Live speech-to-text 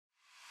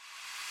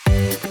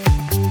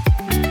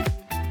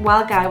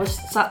while Guy was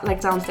sat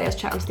like downstairs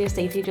chatting to the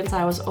estate agents,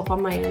 I was up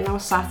on my own. I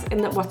was sat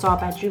in what's our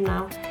bedroom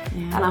now,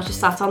 and I was just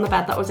sat on the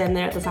bed that was in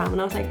there at the time, and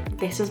I was like,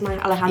 this is my,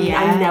 like,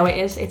 I know it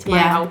is, it's my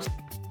house.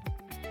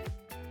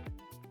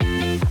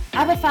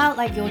 Ever felt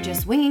like you're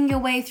just winging your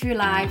way through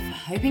life,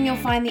 hoping you'll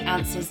find the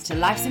answers to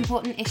life's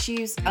important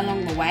issues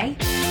along the way?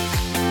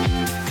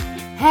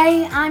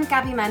 Hey, I'm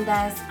Gabby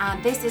Mendez,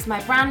 and this is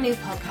my brand new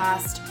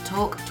podcast,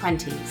 Talk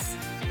 20s.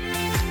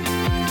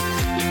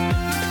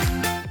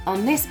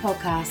 On this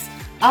podcast,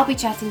 I'll be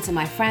chatting to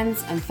my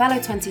friends and fellow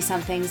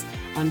 20-somethings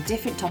on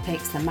different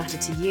topics that matter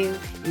to you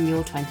in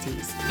your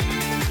 20s.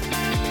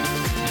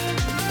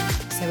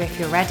 So if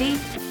you're ready,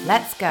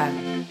 let's go.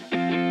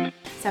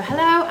 So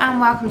hello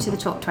and welcome to the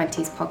Talk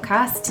 20s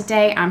podcast.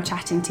 Today I'm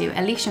chatting to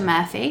Alicia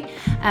Murphy.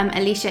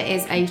 Alicia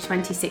is a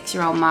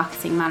 26-year-old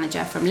marketing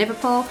manager from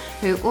Liverpool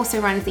who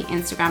also runs the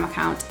Instagram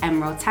account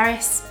Emerald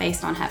Terrace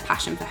based on her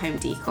passion for home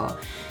decor.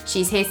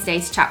 She's here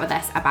today to chat with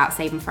us about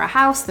saving for a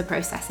house, the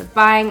process of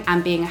buying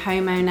and being a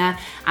homeowner.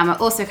 And we're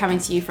also coming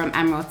to you from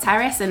Emerald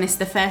Terrace, and this is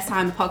the first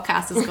time the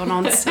podcast has gone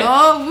on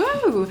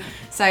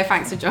so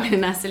thanks for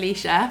joining us,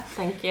 Alicia.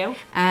 Thank you.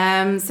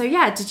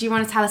 Did you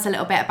want to tell us a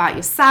little bit about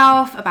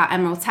yourself, about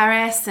Emerald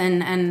Terrace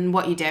and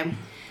what you do?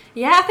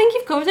 Yeah, I think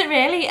you've covered it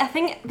really. I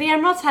think the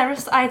Emerald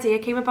Terrace idea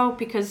came about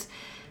because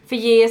for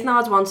years now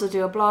I'd wanted to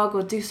do a blog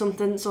or do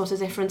something sort of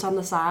different on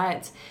the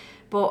side.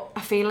 But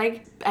I feel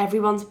like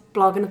everyone's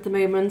blogging at the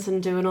moment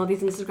and doing all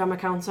these Instagram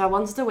accounts, so I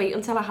wanted to wait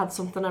until I had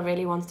something I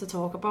really wanted to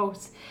talk about.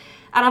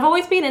 And I've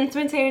always been into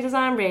interior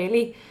design,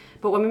 really.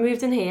 But when we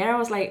moved in here, I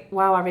was like,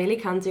 wow, I really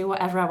can do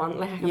whatever I want.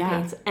 Like, I can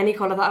paint any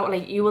colour that I want.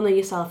 Like, you will know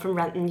yourself from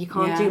renting. You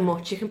can't do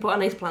much. You can put a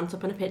nice plant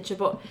up in a picture,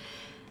 but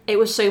it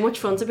was so much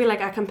fun to be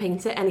like, I can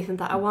paint it anything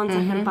that I want.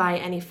 I can buy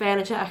any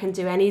furniture. I can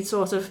do any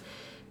sort of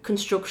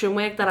construction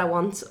work that I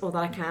want or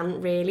that I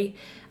can, really.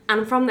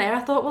 And from there, I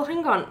thought, well,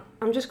 hang on,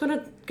 I'm just going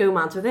to go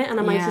mad with it, and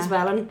I might as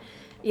well. And,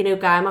 you know,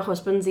 Guy, my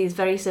husband, he's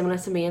very similar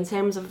to me in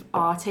terms of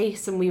our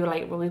tastes, and we were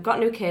like, well, we've got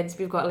no kids,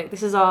 we've got, like,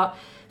 this is our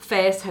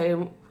first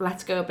home,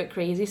 let's go a bit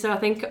crazy. So I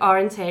think our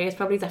interiors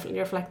probably definitely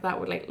reflect that.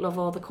 We, like, love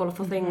all the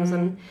colourful things,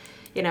 and,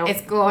 you know.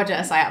 It's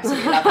gorgeous, I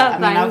absolutely love it. I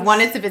mean, I've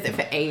wanted to visit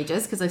for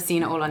ages because I've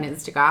seen it all on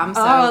Instagram,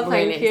 so I'm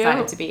really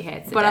excited to be here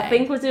today. But I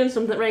think we're doing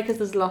something right because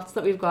there's lots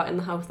that we've got in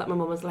the house that my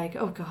mum was like,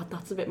 oh God,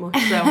 that's a bit much.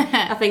 So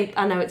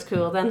I know it's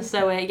cool then.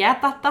 So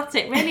that's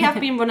it really.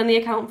 I've been running the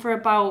account for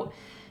about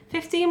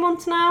 15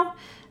 months now.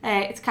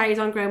 It's carried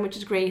on growing, which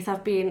is great.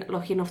 I've been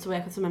lucky enough to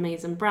work with some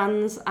amazing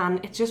brands,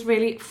 and it's just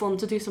really fun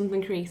to do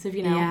something creative,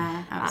 you know,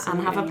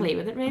 and have a play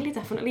with it, really,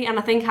 definitely. And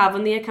I think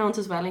having the account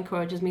as well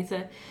encourages me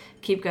to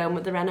keep going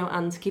with the reno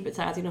and keep it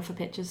tidy enough for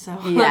pictures, so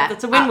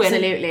that's a win-win.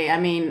 Absolutely. I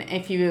mean,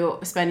 if you're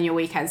spending your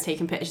weekends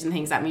taking pictures and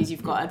things, that means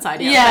you've got to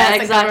tidy up. Yeah,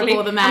 exactly.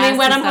 All the I mean,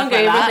 when I'm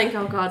hungover, I think,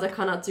 oh God, I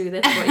cannot do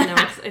this, but you know,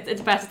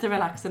 it's better to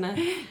relax in a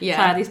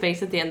tidy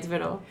space at the end of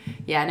it all.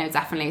 Yeah, no,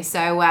 definitely.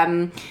 So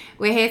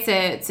we're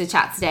here to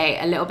chat today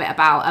a little bit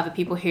about other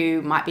people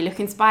who might be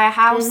looking to buy a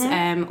house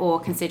or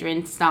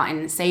considering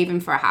starting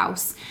saving for a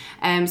house.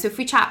 So if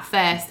we chat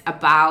first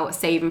about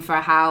saving for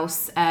a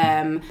house,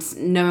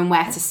 knowing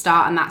where to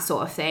start and that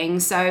sort of thing.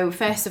 So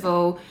first of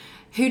all,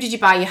 who did you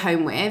buy your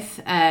home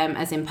with,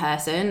 as in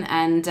person,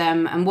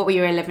 and what were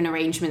your living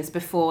arrangements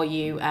before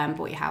you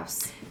bought your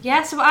house?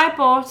 Yeah, so I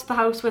bought the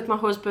house with my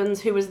husband,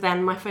 who was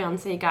then my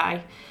fiancé,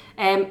 Guy.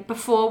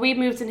 Before we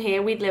moved in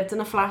here, we'd lived in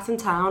a flat in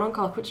town on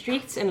Colquitt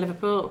Street in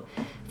Liverpool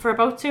for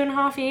about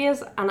 2.5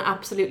 years, and I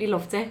absolutely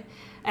loved it.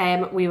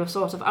 We were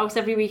sort of out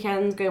every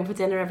weekend, going for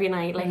dinner every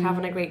night, like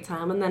having a great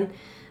time. And then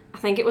I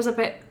think it was a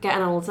bit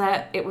getting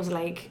older, it was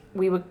like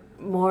we were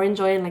more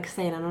enjoying like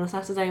staying in on a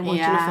Saturday and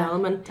watching a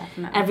film, and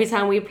every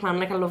time we planned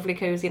like a lovely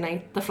cozy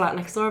night, the flat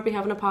next door would be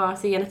having a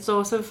party, and it's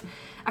sort of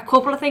a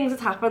couple of things had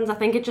happened. I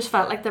think it just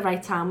felt like the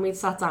right time. We'd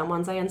sat down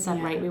one day and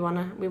said, right, we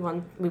want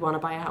to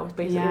buy a house,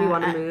 basically. We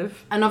want to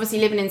move. And obviously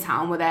living in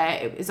town,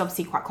 it's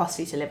obviously quite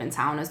costly to live in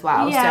town as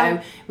well.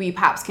 So were you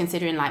perhaps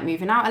considering like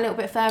moving out a little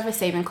bit further,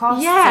 saving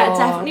costs? Yeah,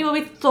 definitely. Well,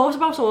 we thought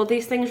about all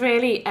these things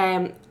really.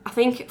 I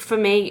think for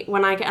me,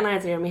 when I get an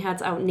idea in my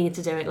head, I need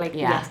to do it like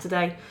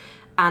yesterday.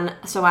 And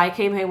so I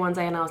came home one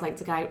day and I was like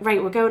to Guy,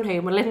 right, we're going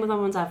home, we're living with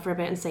mum and dad for a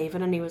bit and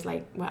saving. And he was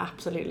like, we're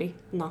absolutely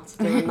not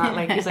doing that.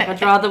 Like, he's like,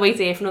 I'd rather wait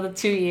here for another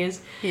 2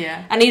 years.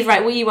 Yeah. And he's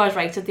right, well, he was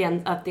right at the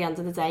end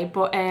of the day.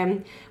 But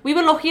we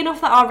were lucky enough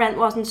that our rent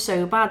wasn't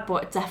so bad,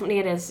 but definitely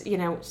it is, you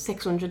know,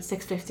 $600,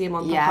 $650 a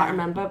month. I can't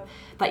remember,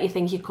 that you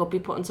think you could be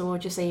putting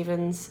towards your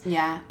savings.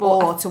 Yeah. But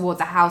or towards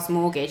a house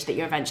mortgage that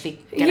you're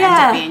eventually going to end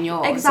up being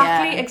yours.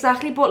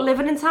 Exactly. But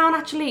living in town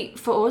actually,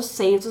 for us,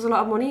 saved us a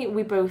lot of money.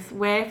 We both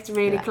worked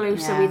really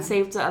close, so we'd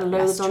saved a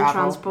load on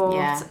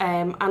transport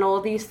and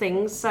all these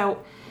things.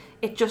 So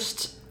it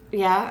just,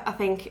 I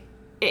think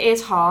it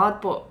is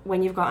hard, but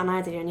when you've got an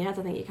idea in your head,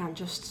 I think you can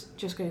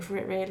just go for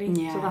it, really.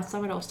 Yeah. So that's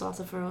how it all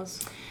started for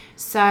us.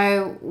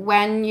 So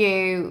when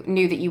you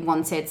knew that you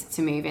wanted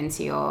to move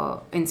into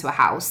a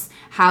house,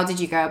 how did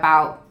you go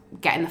about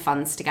getting the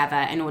funds together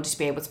in order to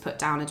be able to put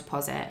down a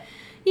deposit?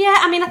 Yeah,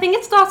 I mean, I think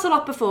it started a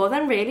lot before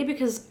then, really,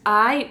 because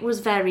I was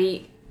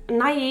very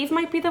naive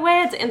might be the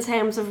word in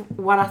terms of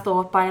what I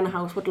thought buying a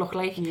house would look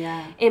like.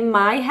 Yeah. In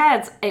my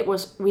head, it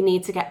was, we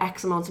need to get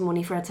X amount of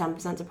money for a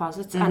 10%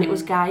 deposit. And it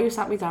was Guy who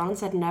sat me down and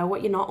said, no,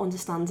 what you're not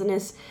understanding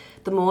is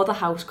the more the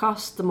house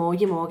costs, the more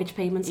your mortgage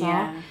payments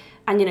are.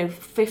 And, you know,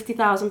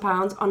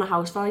 £50,000 on a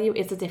house value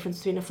is the difference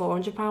between a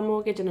 £400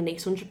 mortgage and an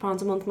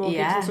 £800 a month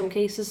mortgage in some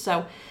cases.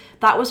 So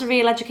that was a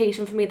real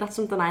education for me. That's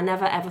something I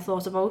never ever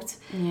thought about.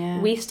 Yeah.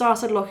 We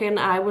started looking,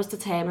 I was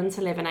determined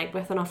to live in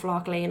Egberth and off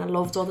Lark Lane. I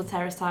loved all the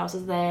terraced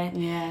houses there.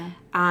 Yeah.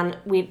 And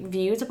we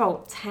viewed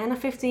about 10 or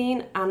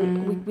 15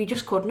 and we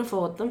just couldn't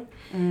afford them.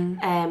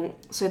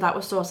 So that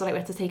was sort of like we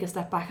had to take a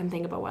step back and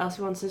think about what else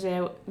we wanted to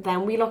do.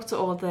 Then we looked at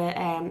all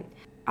the...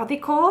 are they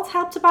called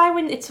Help to Buy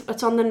when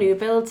it's on the new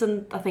builds?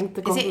 And I think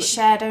the government... Is it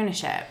shared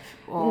ownership?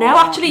 No,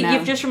 actually,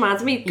 you've just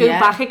reminded me. Go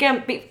back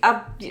again.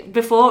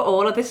 Before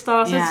all of this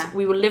started,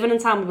 we were living in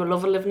town. We were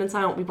loving living in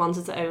town. We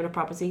wanted to own a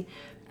property.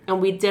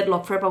 And we did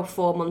look for about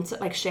 4 months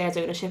at like shared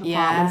ownership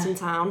apartments in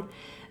town.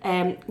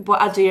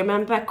 But I do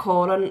remember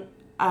calling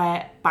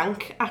a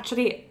bank,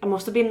 actually. I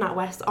must have been at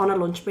West on a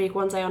lunch break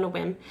one day on a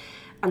whim.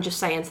 And just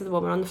saying to the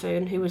woman on the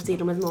phone who was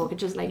dealing with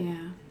mortgages, like,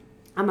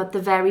 I'm at the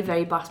very,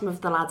 very bottom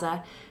of the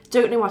ladder.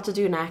 Don't know what to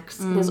do next.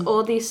 There's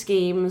all these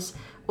schemes,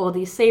 all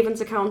these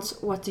savings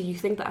accounts. What do you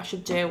think that I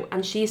should do?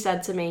 And she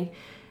said to me,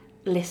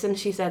 listen,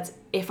 she said,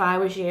 if I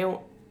was you,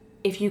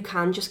 if you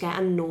can just get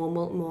a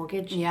normal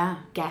mortgage,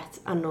 get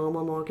a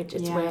normal mortgage.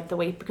 It's worth the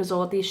wait, because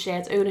all these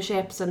shared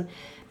ownerships and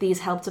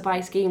these Help to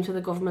Buy schemes where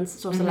the government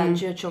sort of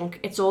lends you a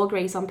chunk, it's all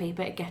great on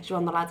paper, it gets you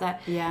on the ladder.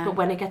 But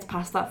when it gets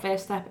past that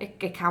first step,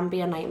 it can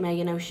be a nightmare.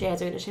 You know,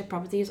 shared ownership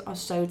properties are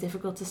so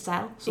difficult to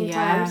sell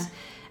sometimes.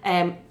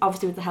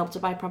 Obviously with the Help to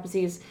Buy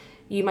properties,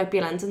 you might be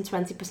lending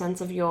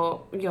 20% of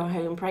your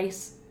home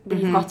price, but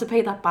you've got to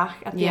pay that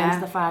back at the end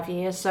of the 5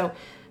 years. So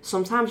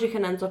sometimes you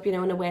can end up, you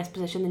know, in a worse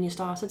position than you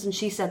started. And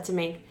she said to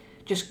me,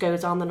 just go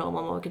down the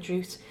normal mortgage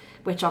route,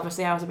 which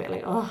obviously I was a bit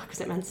like, oh,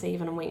 because it meant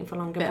saving and waiting for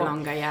longer.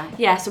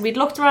 Yeah, so we'd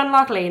looked around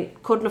Lark Lane,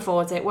 couldn't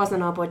afford it, wasn't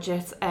in our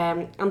budget.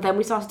 And then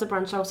we started to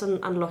branch out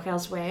and look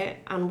elsewhere,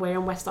 and we're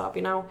in West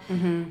Derby now.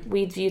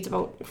 We'd viewed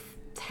about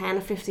 10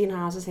 or 15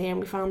 houses here, and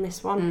we found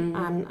this one,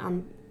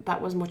 and that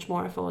was much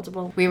more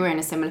affordable. We were in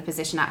a similar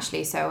position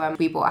actually, so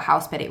we bought a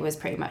house, but it was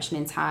pretty much an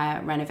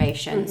entire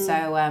renovation.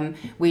 So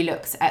we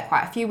looked at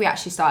quite a few. We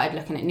actually started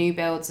looking at new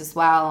builds as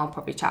well. I'll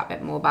probably chat a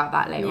bit more about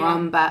that later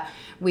on, but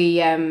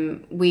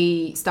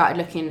we started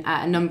looking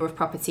at a number of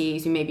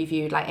properties. We maybe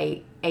viewed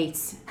like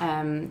eight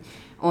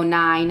or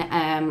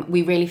 9.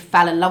 We really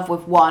fell in love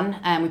with one,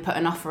 and we put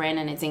an offer in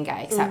and it didn't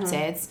get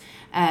accepted.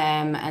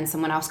 And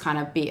someone else kind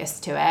of beat us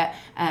to it,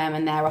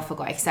 and their offer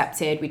got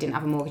accepted. We didn't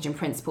have a mortgage in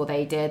principle,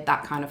 they did,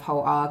 that kind of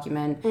whole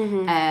argument.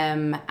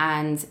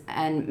 And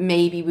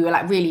maybe we were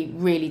like really,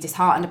 really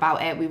disheartened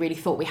about it. We really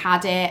thought we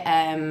had it,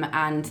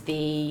 and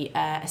the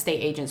estate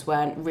agents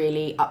weren't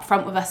really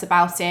upfront with us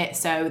about it,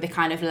 so they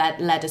kind of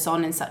led us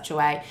on in such a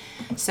way.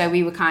 So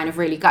we were kind of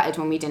really gutted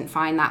when we didn't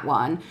find that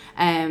one.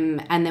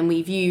 And then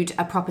we viewed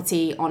a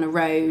property on a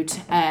road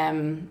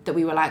that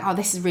we were like, oh,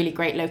 this is a really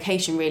great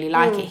location, really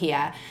like it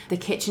here.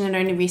 The kitchen had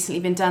only recently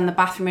been done, the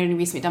bathroom had only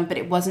recently done, but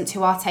it wasn't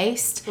to our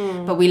taste.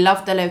 But we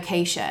loved the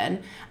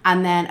location.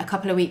 And then a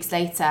couple of weeks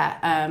later,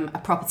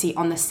 a property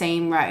on the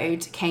same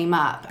road came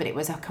up, but it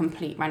was a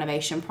complete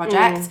renovation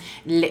project.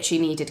 Literally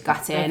needed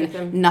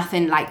gutting.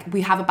 Nothing, like,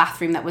 we have a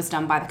bathroom that was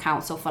done by the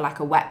council for like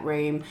a wet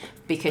room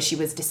because she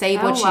was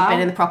disabled. She'd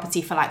been in the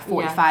property for like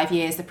 45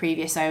 years, the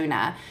previous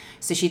owner.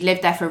 So she'd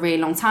lived there for a really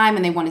long time,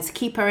 and they wanted to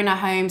keep her in her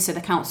home. So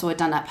the council had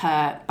done up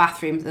her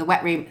bathroom, the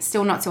wet room,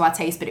 still not to our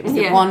taste, but it was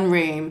the one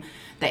room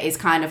that is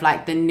kind of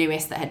like the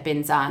newest that had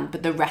been done,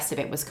 but the rest of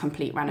it was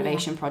complete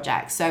renovation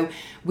project. So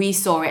we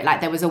saw it,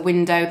 like there was a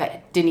window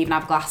that didn't even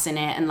have glass in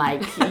it, and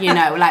like, you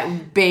know,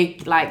 like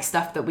big like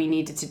stuff that we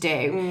needed to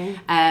do.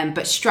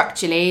 But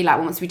structurally, like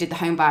once we did the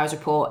home buyers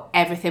report,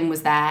 everything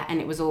was there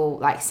and it was all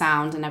like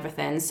sound and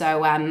everything.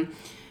 So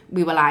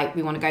we were like,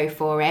 we want to go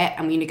for it,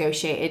 and we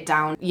negotiated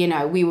down. You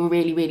know, we were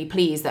really, really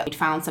pleased that we'd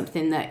found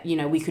something that, you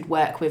know, we could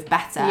work with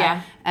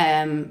better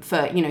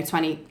for, you know,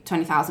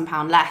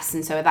 £20,000 less.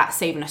 And so that's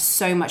saving us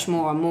so much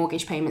more on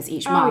mortgage payments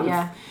each month.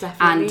 Yeah,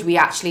 definitely. And we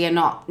actually are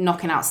not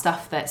knocking out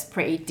stuff that's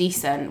pretty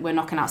decent. We're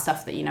knocking out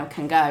stuff that, you know,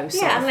 can go.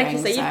 Yeah, and like you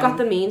say, you've got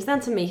the means then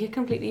to make it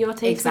completely your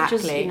taste, which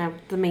is, you know,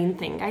 the main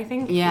thing, I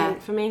think. Yeah.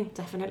 For me,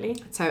 definitely.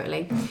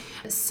 Totally.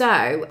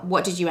 So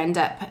what did you end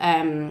up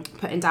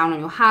putting down on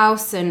your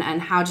house, and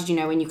how did you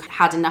know when you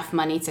had enough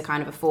money to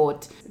kind of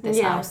afford this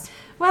house?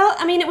 Well,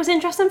 I mean, it was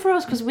interesting for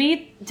us because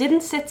we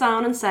didn't sit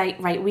down and say,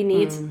 right, we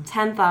need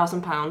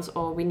 £10,000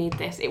 or we need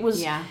this. It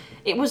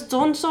was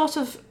done sort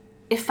of,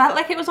 it felt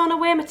like it was on a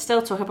whim. It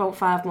still took about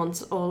 5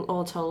 months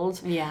all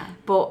told. Yeah.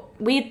 But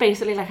we'd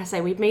basically, like I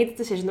say, we'd made the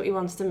decision that we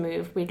wanted to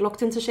move. We'd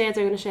looked into shared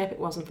ownership, it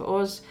wasn't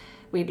for us.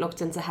 We'd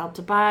looked into Help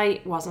to Buy,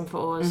 it wasn't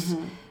for us.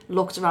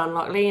 Looked around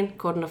Lark Lane,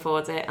 couldn't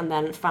afford it, and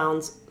then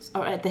found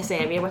this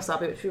area, West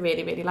Derby, which we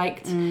really, really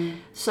liked.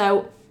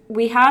 So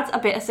we had a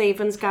bit of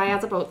savings. Guy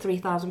had about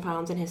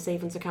 £3,000 in his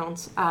savings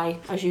account. I,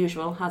 as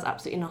usual, had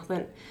absolutely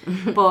nothing.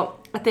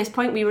 But at this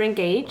point, we were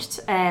engaged.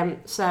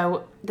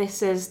 So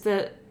this is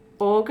the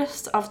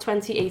August of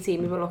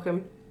 2018 we were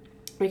looking.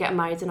 We get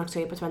married in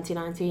October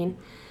 2019.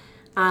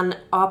 And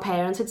our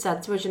parents had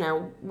said to us,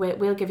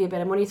 we'll give you a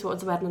bit of money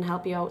towards the wedding and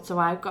help you out. So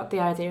I got the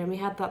idea in my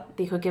head that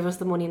they could give us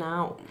the money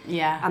now.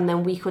 Yeah. And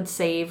then we could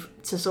save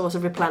to sort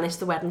of replenish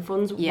the wedding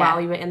funds while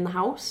we were in the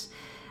house.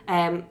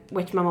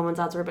 Which my mum and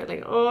dad were a bit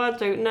like, oh, I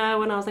don't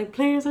know. And I was like,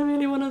 please, I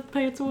really want to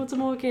pay towards a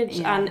mortgage.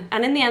 Yeah.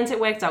 And in the end, it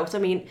worked out. I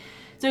mean,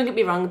 don't get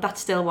me wrong, that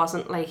still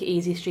wasn't like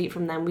easy street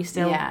from them. We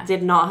still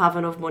did not have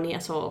enough money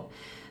at all.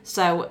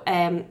 So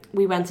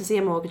we went to see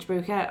a mortgage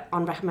broker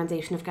on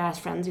recommendation of Guy's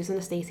friends who's an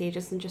estate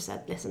agent, and just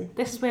said, listen,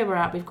 this is where we're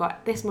at. We've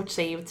got this much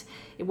saved.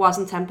 It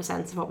wasn't 10%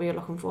 of what we were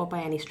looking for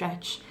by any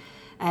stretch.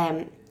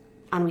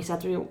 And we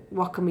said,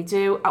 what can we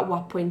do? At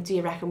what point do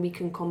you reckon we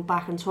can come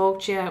back and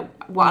talk to you?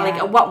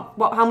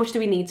 How much do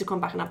we need to come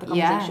back and have the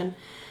conversation?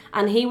 Yeah.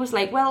 And he was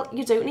like, well,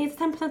 you don't need a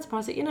 10%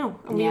 deposit, And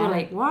we were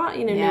like, what?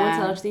 No one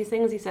tells you these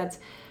things. He said,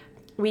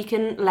 we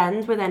can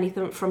lend with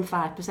anything from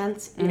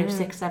 5%,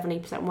 6,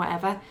 7, 8%,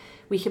 whatever.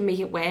 We can make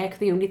it work.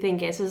 The only thing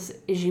is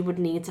you would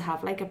need to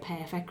have like a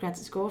perfect credit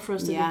score for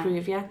us to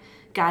approve you.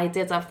 Guy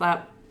did have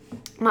that.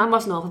 Mine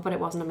wasn't awful, but it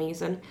wasn't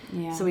amazing.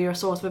 Yeah. So we were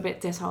sort of a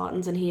bit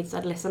disheartened, and he had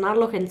said, listen, I'll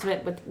look into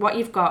it with what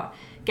you've got.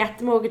 Get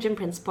the mortgage in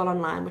principle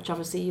online, which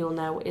obviously you'll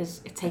know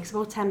it takes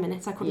about 10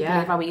 minutes. I couldn't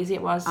believe how easy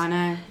it was. I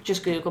know.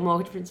 Just Google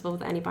mortgage principle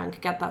with any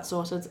bank, get that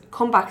sorted.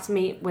 Come back to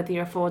me with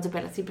your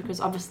affordability, because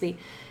obviously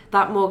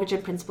that mortgage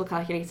in principle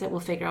calculator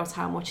will figure out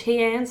how much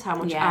he earns, how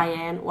much I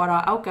earn, what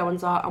our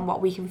outgoings are, and what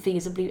we can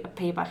feasibly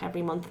pay back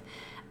every month,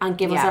 and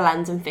give us a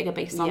lending figure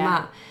based on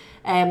that.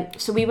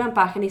 So we went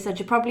back and he said,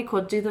 you probably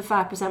could do the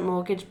 5%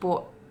 mortgage,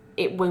 but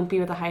it won't be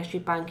with a high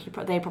street bank.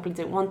 They probably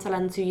don't want to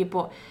lend to you,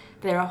 but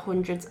there are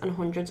hundreds and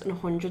hundreds and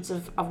hundreds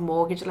of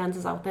mortgage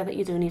lenders out there that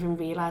you don't even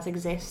realise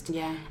exist.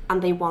 Yeah.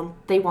 And they want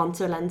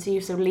to lend to you.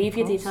 So leave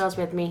your details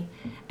with me.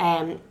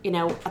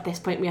 At this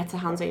point we had to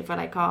hand over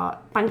like our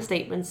bank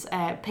statements,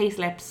 pay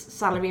slips,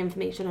 salary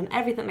information and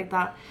everything like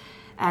that.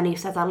 And he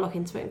said, I'll look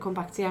into it and come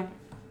back to you.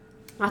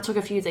 That took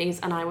a few days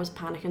and I was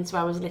panicking, so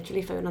I was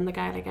literally phoning the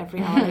guy like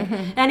every hour,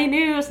 like, any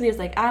news? And he was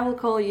like, I will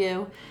call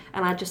you.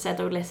 And I just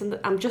said, oh, listen,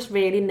 I'm just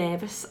really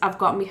nervous. I've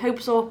got my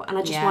hopes up and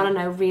I just want to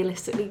know,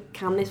 realistically,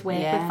 can this work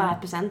with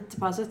 5%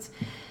 deposit?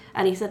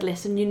 And he said,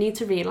 listen, you need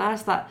to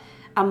realise that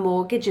a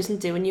mortgage isn't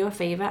doing you a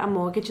favour. A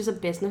mortgage is a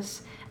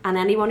business, and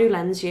anyone who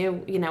lends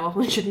you,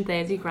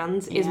 130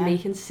 grand is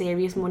making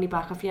serious money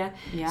back off you.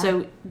 Yeah.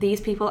 So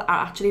these people are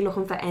actually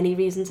looking for any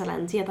reason to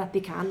lend to you that they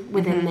can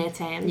within their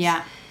terms.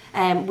 Yeah.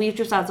 We've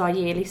just had our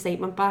yearly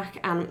statement back,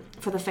 and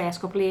for the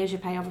first couple of years you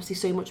pay obviously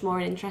so much more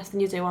in interest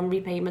than you do on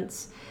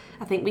repayments.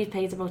 I think we've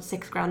paid about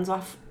 6 grand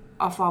off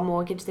our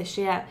mortgage this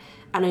year,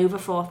 and over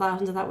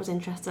 4,000 of that was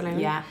interest alone.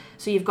 Yeah.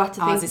 So you've got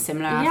to think... Ours is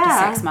similar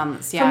after 6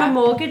 months, From a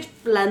mortgage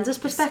lender's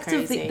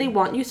perspective, they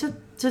want you to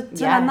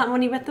lend that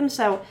money with them.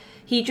 So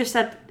he just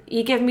said,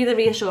 he gave me the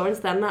reassurance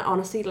then that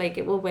honestly, like,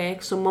 it will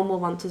work. Someone will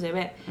want to do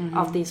it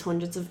of these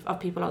hundreds of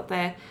people out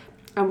there.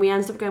 And we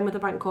ended up going with a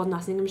bank called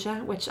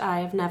Nottinghamshire, which I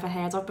have never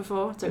heard of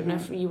before. Don't know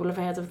if you will have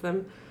heard of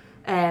them.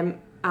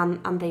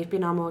 And they've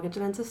been our mortgage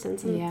lenders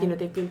since, and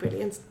they've been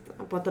brilliant.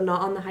 But they're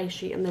not on the high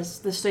street, and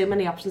there's so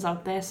many options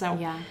out there. So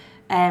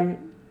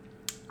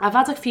I've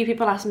had a few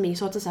people asking me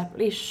sort of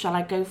separately, shall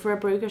I go for a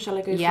broker? Shall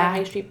I go for a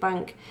high street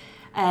bank?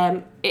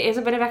 It is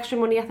a bit of extra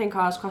money. I think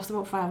ours cost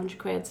about 500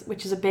 quid,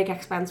 which is a big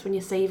expense when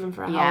you're saving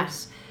for a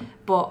house.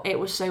 But it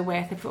was so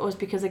worth it for us,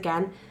 because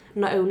again,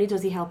 not only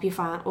does he help you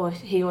find, or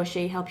he or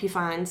she help you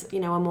find,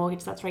 a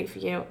mortgage that's right for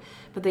you,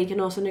 but they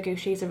can also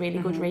negotiate a really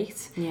good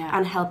rate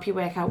and help you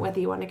work out whether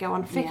you want to go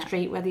on fixed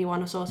rate, whether you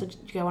want to sort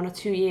of go on a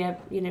 2-year,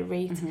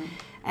 rate.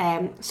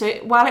 So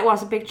while it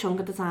was a big chunk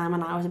at the time,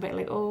 and I was a bit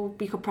like, oh,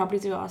 we could probably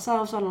do it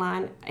ourselves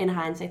online, in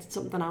hindsight, it's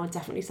something I would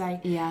definitely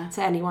say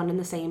to anyone in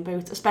the same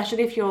boat,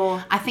 especially if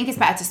you're... I think it's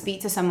better to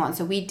speak to someone.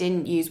 So we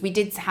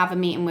did have a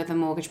meeting with a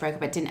mortgage broker,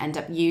 but didn't end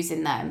up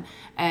using them.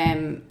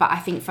 But I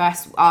think for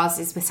us, ours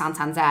is with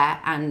Santander,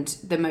 and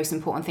the most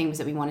important thing was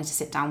that we wanted to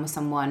sit down with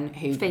someone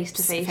who face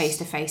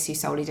to face who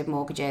solely did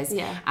mortgages.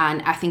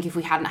 And I think if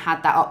we hadn't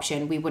had that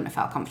option, we wouldn't have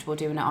felt comfortable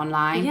doing it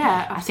online.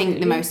 I think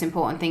the most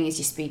important thing is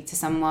you speak to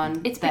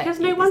someone. It's because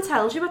no one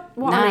tells you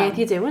what on earth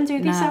you're doing,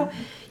 do they? So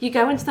you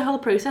go into the whole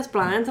process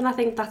blind, and I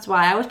think that's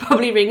why I was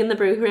probably ringing the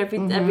broker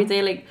every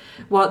day, like,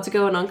 what's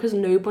going on, because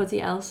nobody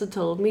else had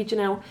told me,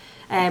 But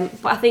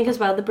I think as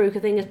well, the broker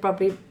thing is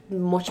probably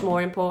much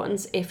more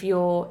important if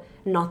you're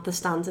not the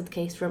standard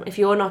case from, if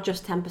you're not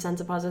just 10%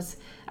 deposit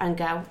and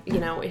go,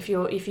 if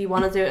you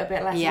want to do it a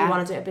bit less, you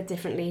want to do it a bit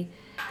differently,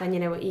 then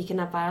you can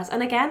advise.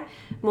 And again,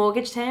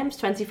 mortgage terms,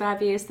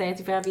 25 years,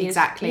 35 years.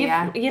 Exactly,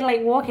 you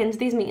like walk into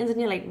these meetings and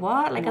you're like,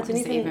 what? Like, what does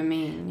it even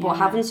mean? But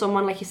having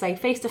someone, like you say,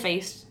 face to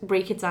face,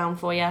 break it down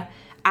for you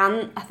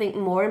and I think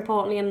more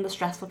importantly in the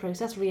stressful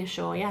process,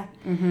 reassure you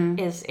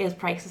is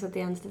priceless at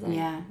the end of the day.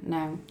 Yeah,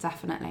 no,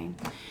 definitely.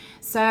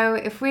 So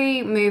if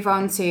we move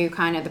on to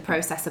kind of the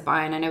process of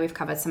buying, I know we've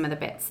covered some of the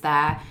bits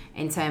there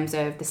in terms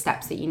of the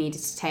steps that you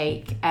needed to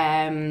take.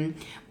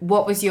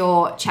 What was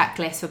your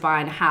checklist for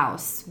buying a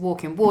house?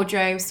 Walk-in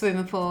wardrobe,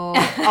 swimming pool,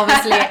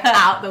 obviously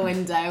out the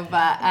window,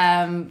 but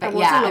I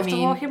love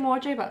to walk in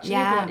wardrobe actually.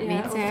 Yeah, but,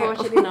 me too.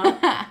 Unfortunately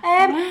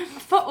not.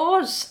 For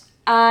us,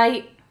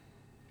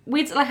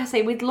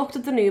 we'd looked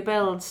at the new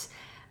builds,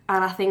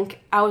 and I think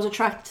I was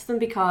attracted to them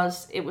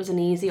because it was an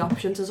easy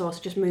option to sort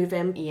of just move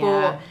in.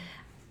 Yeah. But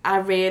I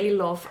really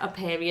love a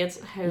period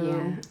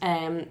home.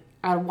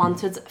 I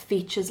wanted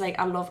features, like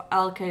I love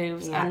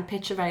alcoves and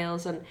picture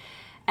rails and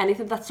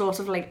anything that's sort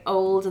of like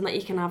old and that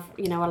you can have,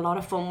 you know, a lot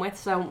of fun with.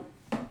 So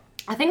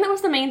I think that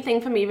was the main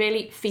thing for me,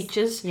 really,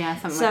 features. Yeah,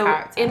 something so with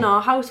character. In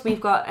our house, we've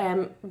got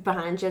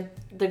behind you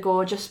the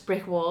gorgeous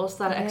brick walls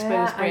that are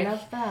exposed brick. I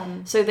love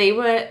them. So they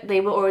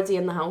were already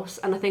in the house,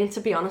 and I think,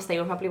 to be honest, they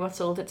were probably what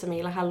sold it to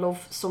me. Like, I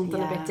love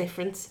something a bit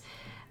different.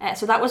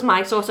 So that was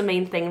my sort of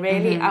main thing,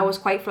 really. I was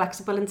quite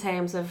flexible in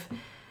terms of,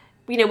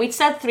 you know, we'd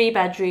said 3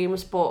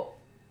 bedrooms, but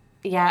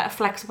yeah,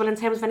 flexible in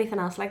terms of anything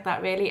else like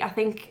that, really. I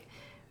think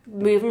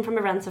moving from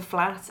a rented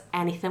flat,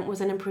 anything was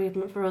an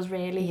improvement for us,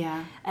 really.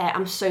 Yeah.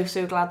 I'm so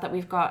glad that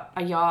we've got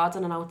a yard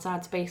and an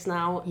outside space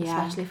now,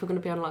 especially if we're going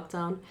to be on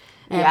lockdown.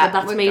 But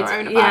that's made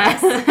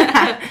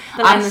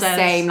I'm the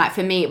same. Like,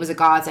 for me, it was a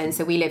garden,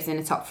 so we lived in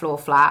a top floor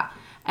flat.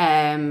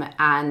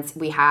 And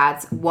we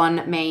had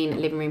 1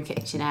 main living room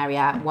kitchen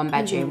area, 1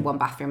 bedroom, 1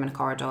 bathroom and a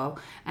corridor,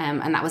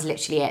 and that was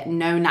literally it.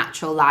 No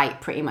natural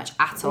light pretty much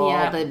at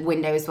all. The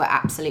windows were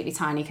absolutely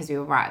tiny because we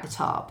were right at the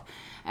top,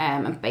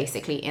 and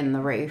basically in the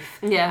roof.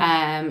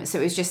 So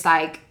it was just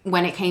like,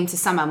 when it came to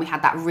summer and we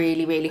had that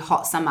really, really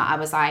hot summer, I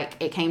was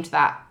like, it came to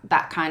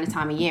that kind of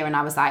time of year, and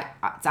I was like,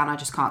 Dan, I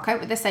just can't cope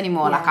with this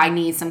anymore. Like, I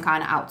need some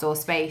kind of outdoor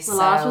space. Well,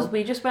 ours was,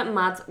 we just went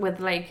mad with,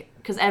 like,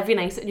 because every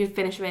night that you'd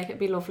finish work, it'd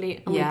be lovely,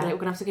 and we'd be like, we're going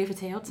to have to go for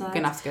tea outside. We're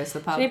going to have to go to the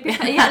pub.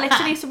 So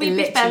literally, so we'd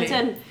be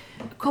spending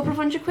a couple of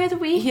 £100 a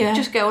week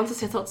just going to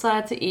sit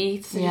outside to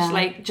eat,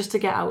 just to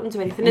get out and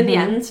do anything. In the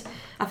end,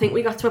 I think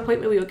we got to a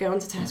point where we were going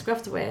to Tesco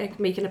after work,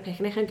 making a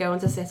picnic and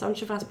going to sit on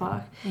Chevette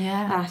Park.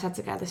 And I said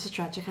to God, this is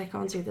tragic, I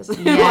can't do this.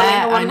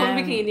 I want to put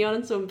a bikini on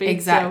and sunbathe.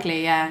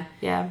 Exactly, Yeah.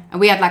 And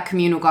we had like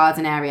communal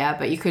garden area,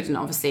 but you couldn't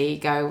obviously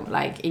go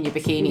like in your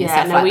bikini and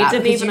stuff no, like we that.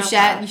 didn't Because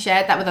even you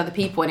shared that with other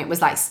people, and it was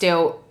like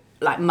still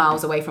like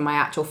miles away from my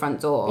actual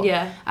front door.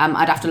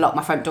 I'd have to lock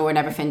my front door and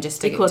everything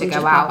just to go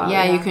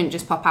out. You couldn't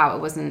just pop out.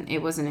 It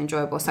wasn't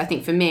enjoyable. So I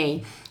think for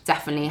me,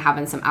 definitely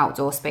having some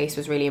outdoor space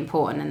was really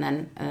important,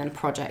 and then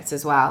projects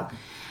as well.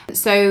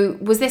 So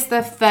was this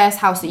the first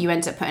house that you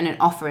ended up putting an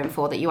offer in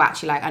for, that you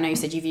actually, like, I know you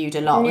said you viewed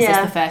a lot, was this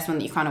the first one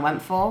that you kind of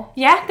went for?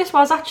 Yeah, this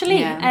was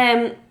actually.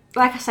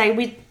 Like I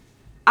say,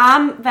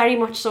 I'm very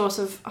much sort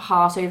of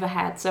heart over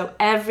head, so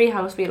every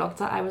house we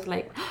looked at, I was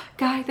like,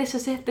 Guy, this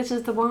is it, this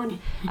is the one.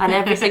 And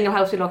every single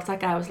house we looked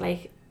at, Guy was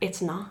like,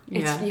 it's not.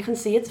 You can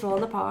see it's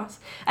falling apart.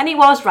 And he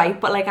was right,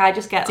 but like, I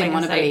just get, Didn't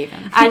want to believe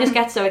him. I just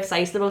get so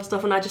excited about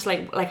stuff, and I just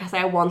like I say,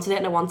 I wanted it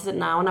and I wanted it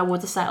now, and I would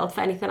have settled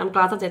for anything. I'm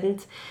glad I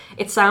didn't.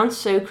 It sounds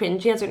so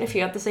cringy. I don't know if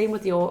you had the same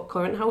with your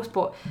current house,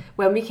 but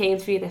when we came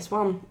to view this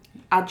one,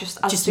 I just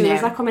soon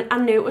as I come in, I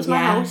knew it was my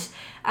house.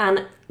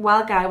 And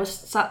while Guy was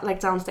sat like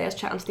downstairs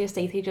chatting to the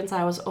estate agent,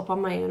 I was up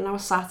on my own, and I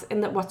was sat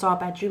in what's our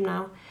bedroom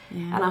now,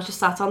 and I was just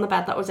sat on the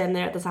bed that was in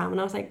there at the time,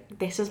 and I was like,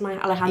 this is my,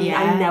 like,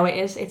 I know it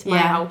is, it's my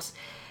house.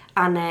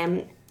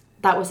 And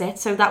that was it.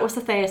 So that was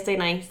the Thursday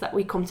night that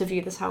we come to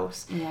view this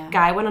house.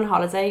 Guy went on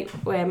holiday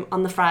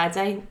on the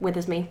Friday with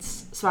his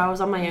mates, so I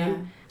was on my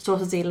own,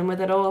 sort of dealing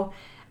with it all.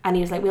 And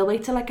he was like, we'll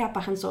wait till I get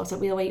back and sort it,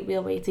 we'll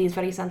wait. He's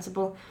very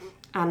sensible.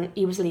 And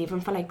he was leaving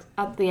for like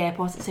at the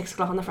airport at 6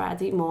 o'clock on the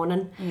Friday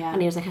morning,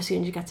 and he was like, as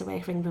soon as you get to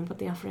work, ring them, put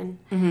the offer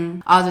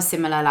in. Ours was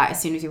similar. Like, as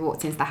soon as we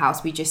walked into the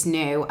house, we just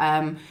knew.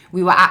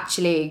 We were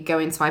actually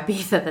going to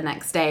Ibiza the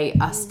next day,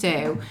 us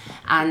two,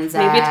 and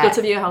maybe it's good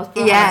to view a house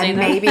before holiday.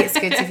 Maybe it's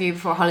good to view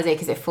before holiday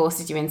because it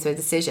forces you into a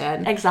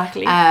decision.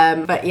 Exactly.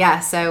 But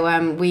yeah,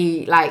 so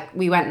we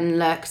went and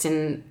looked,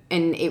 and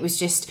it was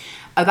just.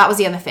 Oh, that was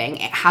the other thing.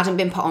 It hadn't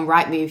been put on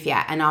Rightmove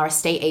yet, and our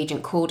estate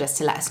agent called us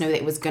to let us know that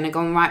it was going to go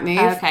on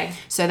Rightmove. Okay.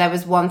 So there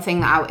was one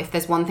thing if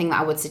there's one thing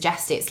that I would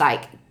suggest, it's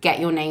like, get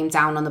your name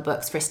down on the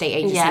books for estate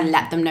agents and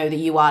let them know that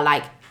you are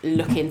like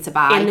looking to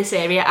buy in this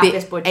area at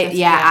this budget.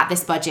 At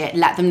this budget.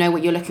 Let them know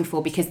what you're looking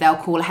for, because they'll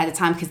call ahead of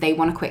time because they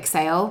want a quick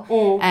sale.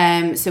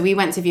 So we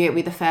went to view it.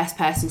 We were the first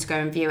person to go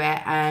and view it,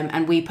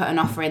 and we put an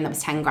offer in that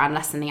was 10 grand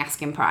less than the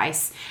asking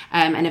price.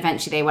 And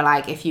eventually they were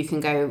like, if you can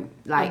go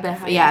like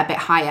a bit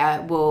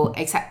higher, we'll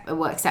accept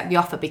the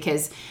offer,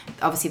 because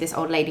obviously this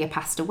old lady had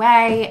passed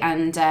away,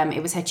 and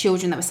it was her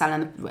children that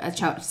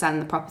were selling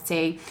the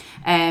property,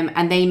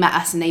 and they met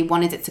us and they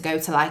wanted it to go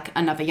to like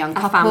another young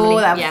couple. Family,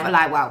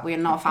 like, well, we're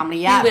not a family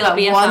yet, will but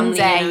be a one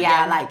family,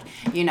 day, like,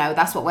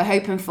 that's what we're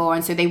hoping for.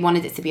 And so they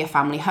wanted it to be a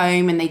family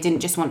home, and they didn't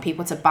just want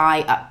people to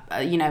buy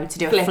to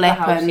do a Flip flip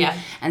the house,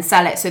 and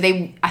sell it. So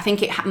I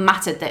think it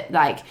mattered that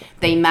like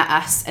they met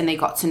us and they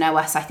got to know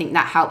us. I think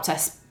that helped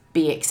us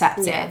be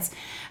accepted.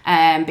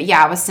 But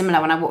yeah, I was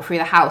similar when I walked through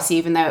the house,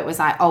 even though it was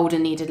like old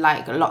and needed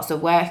like lots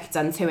of work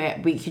done to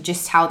it. We could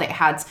just tell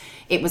that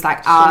it was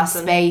like our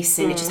space,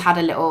 and it just had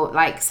a little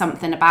like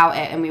something about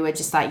it, and we were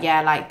just like,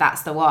 yeah, like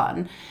that's the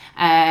one.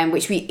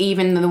 Which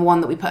even the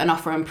one that we put an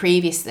offer on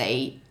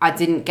previously, I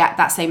didn't get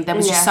that same. There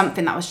was just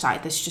something that was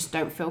like, this just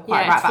don't feel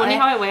quite right it's about funny it.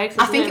 how it works.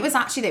 I think it was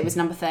actually that it was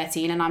number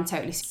 13, and I'm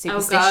totally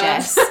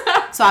superstitious.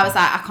 So I was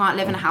like, I can't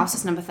live in a house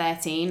that's number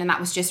 13, and that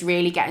was just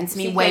really getting to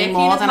me way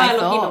more than I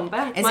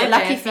thought. Is it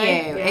lucky for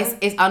you?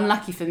 It's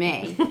unlucky for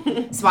me.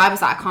 So I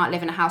was like, I can't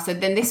live in a house. So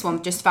then this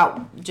one just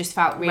felt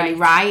really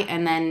right,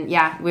 and then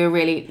we were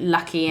really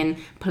lucky and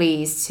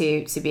pleased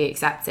to be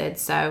accepted.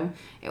 So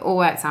it all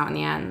worked out in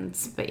the end.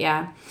 But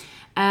yeah.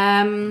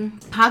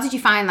 How did you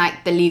find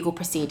like the legal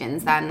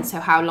proceedings then? So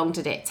how long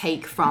did it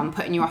take from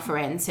putting your offer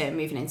in to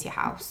moving into your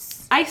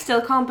house? I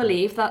still can't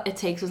believe that it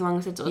takes as long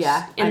as it does.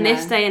 In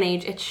this day and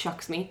age, it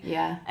shocks me.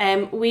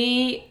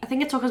 I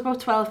think it took us about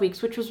 12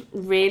 weeks, which was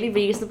really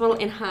reasonable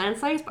in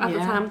hindsight, but at the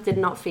time did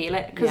not feel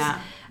it.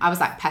 I was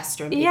like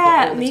pestering people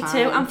all the time. Me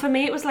too. And for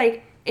me, it was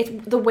like,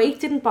 the weight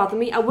didn't bother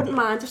me. I wouldn't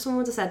mind if someone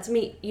would have said to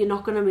me, you're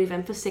not going to move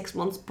in for 6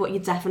 months, but you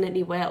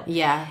definitely will.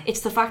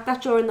 It's the fact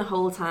that during the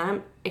whole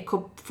time it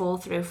could fall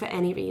through for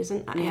any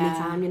reason at any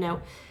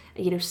time,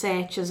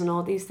 searches and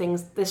all these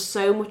things. There's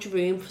so much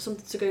room for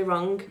something to go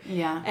wrong.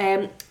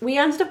 We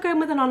ended up going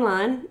with an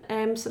online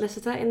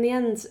solicitor in the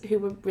end, who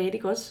were really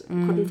good,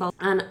 couldn't fault,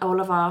 and all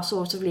of our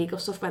sort of legal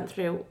stuff went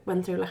through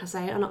like I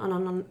say, an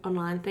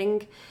online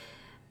thing.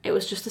 It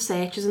was just the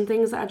searches and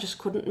things that I just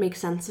couldn't make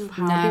sense of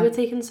how they were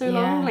taking so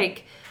long.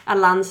 Like, a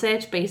land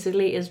search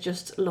basically is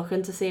just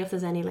looking to see if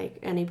there's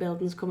any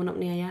buildings coming up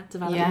near you,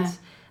 developments,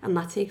 and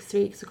that takes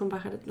 3 weeks to come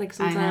back at it. Like,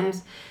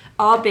 sometimes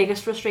our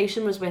biggest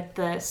frustration was with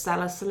the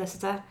seller's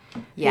solicitor,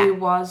 who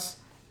was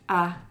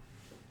a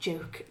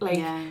joke. Like,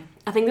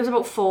 I think there was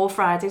about 4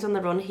 Fridays on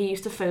the run. He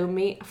used to phone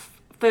me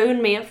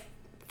at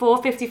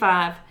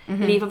 4:55,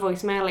 leave a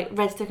voicemail, like,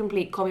 ready to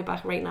complete, call me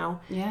back right now.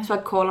 So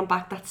I'd call him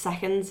back that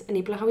second, and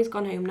he'd be like, oh, he's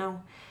gone home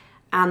now.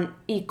 And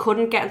he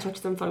couldn't get in touch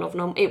with them for love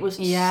none. It was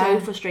so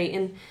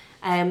frustrating.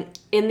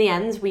 In the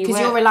end, because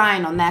you're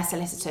relying on their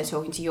solicitor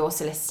talking to your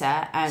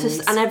solicitor, and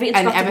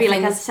everything's got to be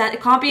like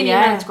it can't be an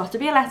email, it's got to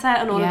be a letter,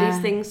 and all of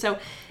these things. So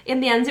in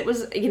the end, it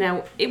was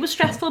it was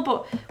stressful,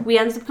 but we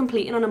ended up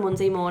completing on a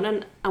Monday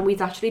morning, and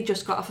we'd actually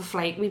just got off a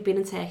flight. We'd been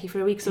in Turkey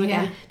for a week, so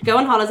again, go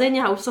on holiday and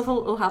your house stuff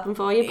will happen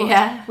for you.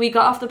 But we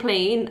got off the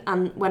plane,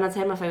 and when I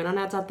turned my phone on,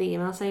 I'd had the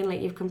email saying,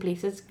 like, you've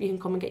completed, you can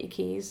come and get your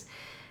keys.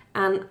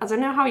 And I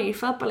don't know how you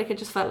felt, but like, it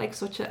just felt like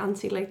such an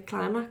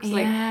climax.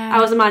 Like, I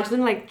was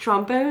imagining like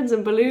trombones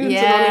and balloons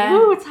and all, like,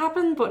 whoa, it's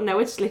happened. But no,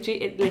 it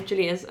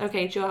literally is.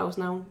 Okay, it's your house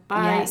now.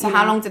 Bye. So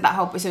how long did that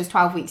hold? So it was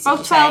 12 weeks.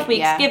 About 12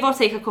 weeks, give or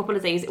take a couple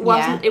of days. It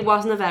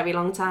wasn't a very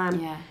long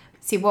time.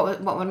 See,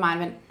 what would mine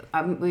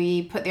have been?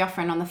 We put the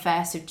offer in on the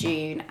 1st of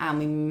June, and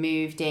we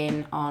moved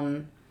in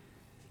on,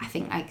 I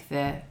think, like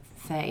the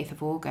 30th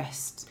of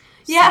August.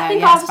 I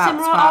think ours was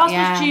similar. Ours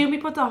was June. We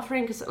put the offer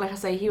in because, like I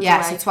say, he was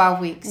away. So 12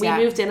 weeks. We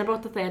moved in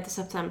about the 3rd of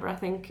September, I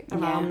think,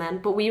 around then.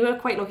 But we were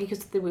quite lucky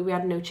because we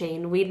had no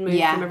chain. We'd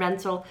moved from a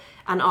rental,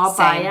 and our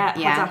buyer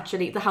had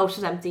actually, the house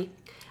was empty.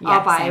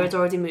 Our buyer had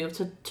already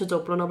moved to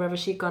Dublin or wherever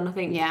she'd gone, I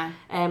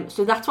think.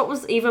 So that's what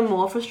was even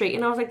more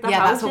frustrating. I was like, the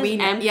house is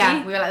empty.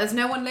 Yeah, we were like, there's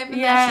no one living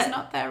there. She's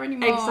not there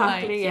anymore.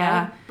 Exactly.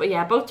 But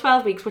about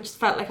 12 weeks, which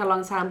felt like a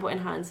long time, but in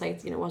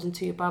hindsight, it wasn't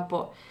too bad.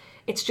 But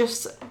it's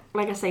just,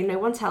 like I say, no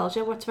one tells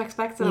you what to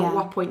expect and at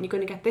what point you're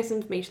going to get this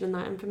information and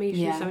that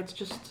information. So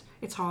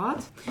it's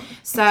hard.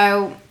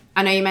 So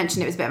I know you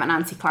mentioned it was a bit of an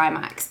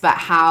anticlimax, but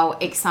how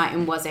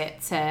exciting was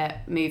it to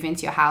move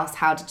into your house?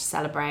 How did you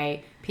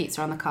celebrate?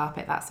 Pizza on the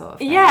carpet, that sort of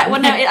thing.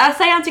 I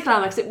say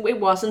anticlimax. It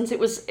wasn't. It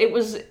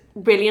was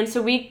brilliant.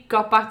 So we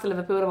got back to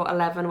Liverpool at about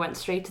 11, went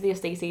straight to the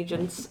estate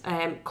agents,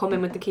 come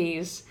in with the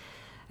keys.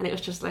 And it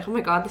was just like, oh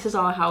my God, this is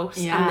our house.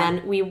 And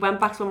then we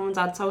went back to my mum and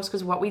dad's house,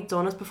 because what we'd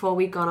done is, before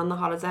we'd gone on the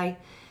holiday,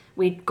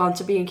 we'd gone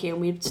to B&Q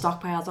and we'd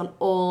stockpiled on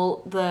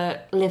all the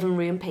living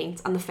room paint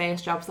and the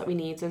first jobs that we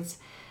needed.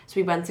 So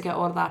we went to get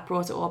all of that,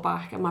 brought it all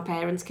back, and my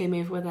parents came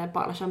over with a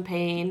bottle of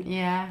champagne,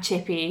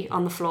 chippy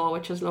on the floor,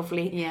 which was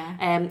lovely.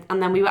 And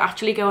then we were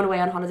actually going away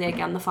on holiday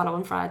again the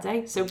following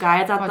Friday. So Guy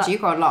had that. You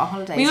got a lot of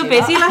holidays. We were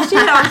busy last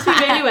year, honestly, we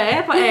really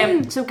were.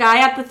 But so Guy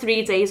had the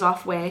 3 days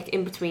off work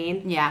in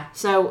between.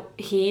 So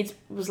he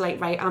was like,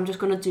 right, I'm just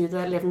going to do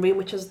the living room,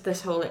 which is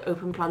this whole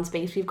open plan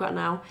space we've got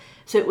now.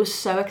 So it was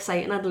so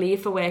exciting. I'd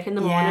leave for work in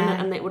the morning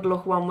and it would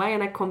look one way,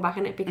 and I'd come back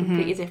and it'd be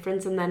completely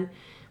different. And then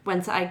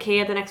went to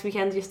IKEA the next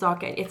weekend, you start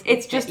getting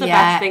it's just the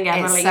best thing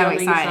ever. It's like, so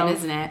exciting,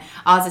 isn't it?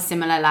 Ours is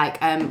similar.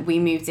 Like we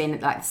moved in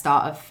at like the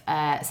start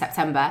of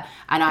September,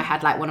 and I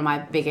had like one of my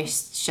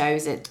biggest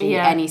shows at the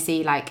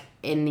NEC like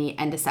in the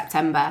end of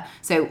September.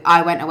 So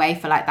I went away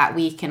for like that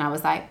week and I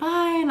was like,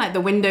 bye. And like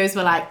the windows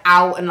were like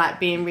out and like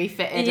being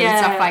refitted and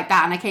stuff like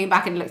that. And I came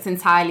back and it looked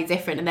entirely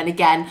different. And then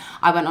again,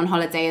 I went on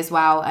holiday as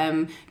well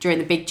during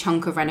the big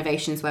chunk of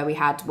renovations where we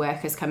had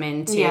workers come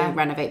in to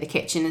renovate the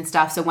kitchen and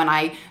stuff. So when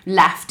I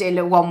left, it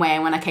looked one way,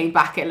 and when I came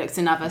back, it looked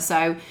another.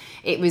 So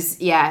it was,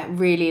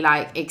 really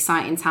like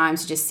exciting time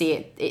to just see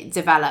it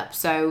develop.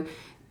 So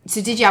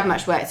did you have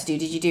much work to do?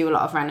 Did you do a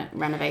lot of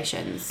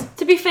renovations?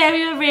 To be fair,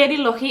 we were really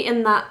lucky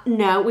in that,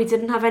 no, we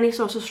didn't have any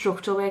sort of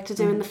structural work to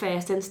do in the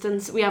first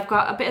instance. We have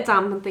got a bit of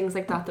damp and things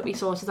like that we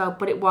sorted out,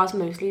 but it was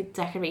mostly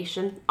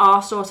decoration.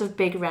 Our sort of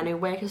big reno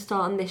work is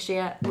starting this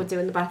year. We're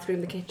doing the bathroom,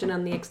 the kitchen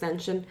and the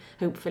extension,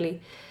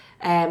 hopefully.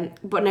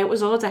 But no, it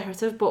was all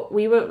decorative, but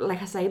we were,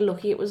 like I say,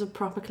 lucky it was a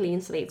proper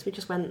clean slate. We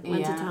just went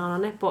to town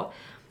on it. But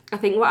I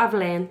think what I've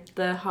learned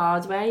the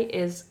hard way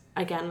is,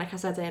 again, like I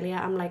said earlier,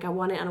 I'm like, I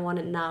want it and I want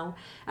it now.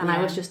 And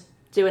I was just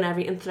doing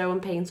everything,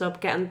 throwing paint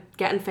up,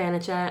 getting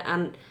furniture,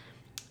 and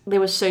there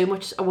was so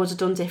much I would have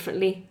done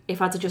differently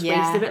if I'd have just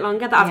waited a bit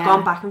longer, that I've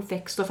gone back and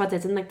fixed stuff I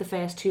did in like the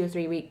first 2 or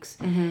 3 weeks.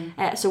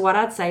 So what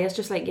I'd say is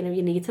just like, you know,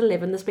 you need to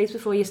live in the space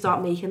before you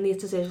start making these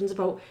decisions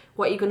about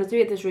what you're going to do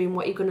at this room,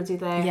 what you're going to do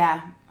there.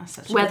 That's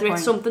such a whether good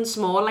it's point. Something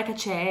small like a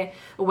chair,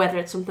 or whether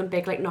it's something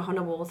big like knocking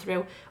a wall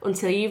through,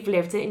 until you've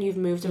lived it and you've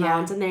moved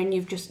around and then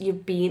you've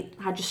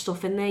had your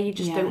stuff in there, you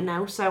just don't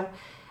know. So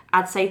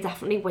I'd say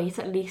definitely wait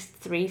at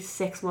least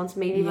 3-6 months,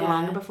 maybe even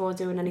longer, before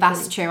doing anything.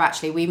 That's true,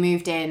 actually. We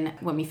moved in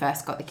when we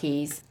first got the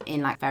keys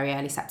in like very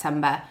early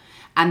September,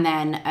 and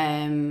then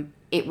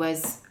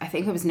I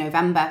think it was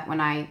November when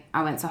I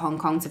went to Hong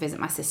Kong to visit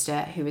my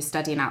sister who was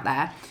studying out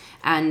there,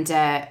 and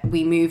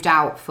we moved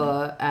out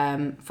for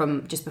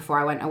from just before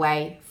I went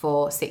away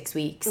for 6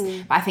 weeks.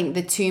 But I think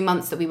the 2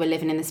 months that we were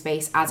living in the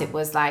space as it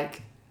was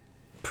like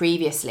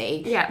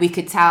previously, we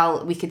could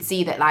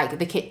see that like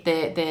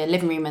the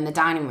living room and the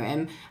dining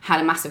room had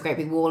a massive great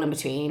big wall in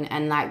between,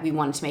 and like we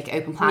wanted to make it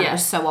open plan. It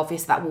was so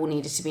obvious that wall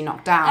needed to be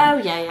knocked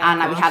down. And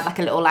like we had like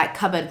a little like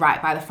cupboard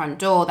right by the front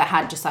door that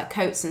had just like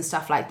coats and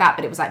stuff like that,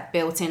 but it was like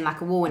built in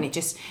like a wall, and it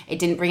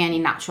didn't bring any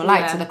natural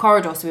light to the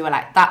corridor. So we were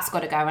like, that's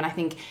got to go. And I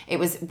think it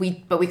was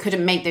we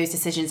couldn't make those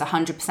decisions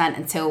 100%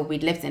 until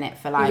we'd lived in it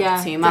for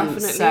like 2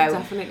 months.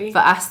 Definitely. For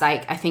us,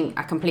 like I think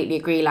I completely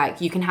agree,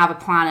 like you can have a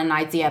plan and an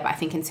idea, but I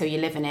think until you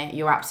live in it,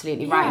 you're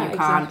absolutely right, you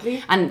can't.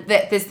 Exactly. And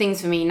there's things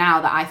for me now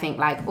that I think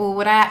like, oh,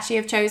 would I actually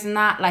have chosen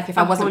that, like if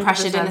I wasn't 100%.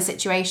 Pressured in the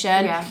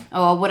situation,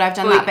 or would I have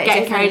done that bit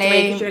differently?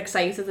 Because you're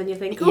excited and you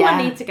think,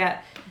 I need to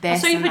get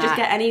this, so you could just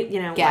get any,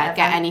 you know, get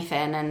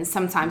anything, and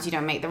sometimes you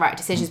don't make the right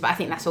decisions, but I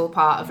think that's all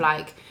part of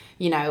like,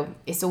 you know,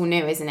 it's all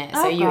new, isn't it?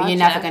 So you're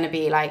never going to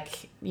be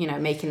like, you know,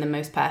 making the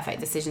most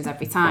perfect decisions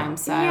every time.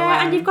 So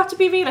and you've got to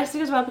be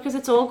realistic as well, because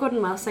it's all good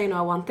and well saying,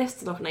 I want this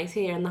to look nice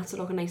here and that to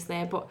look nice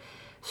there, but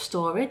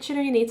storage, you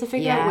know, you need to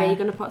figure out where you're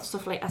going to put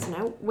stuff, like, I don't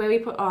know, where we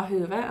put our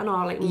Hoover and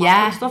our like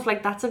and stuff,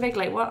 like that's a big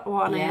like what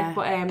on earth.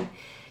 But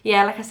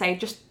like I say,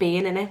 just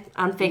being in it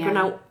and figuring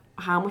out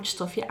how much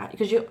stuff you have,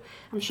 because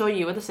I'm sure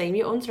you were the same,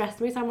 you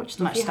underestimate how much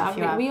stuff you have.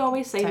 Like, we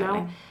always say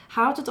now,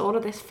 how did all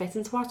of this fit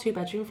into our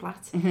 2-bedroom flat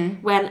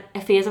when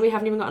it feels like we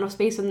haven't even got enough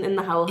space in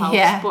the whole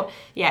house? But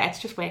it's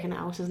just working it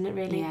out, isn't it,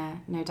 really?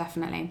 No,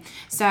 definitely.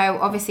 So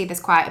obviously there's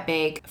quite a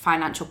big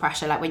financial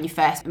pressure, like when you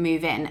first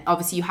move in.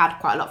 Obviously you had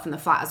quite a lot from the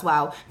flat as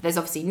well. There's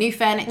obviously new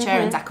furniture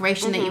and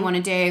decoration that you want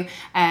to do.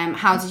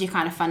 How did you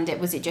kind of fund it?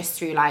 Was it just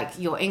through like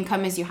your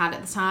income as you had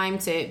at the time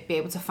to be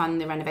able to fund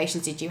the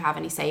renovations? Did you have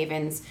any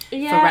savings for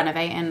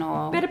renovating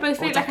or bit of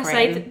both? Like I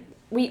said,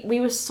 we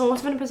were sort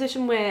of in a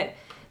position where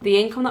the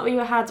income that we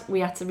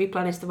had to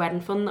replenish the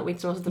wedding fund that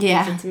we'd sort of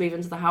deposited to move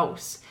into the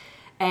house.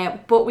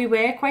 But we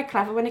were quite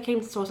clever when it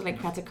came to sort of like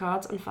credit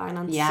cards and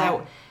finance.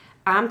 So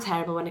I'm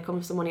terrible when it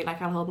comes to money.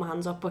 Like, I'll hold my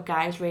hands up, but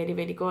Guy's really,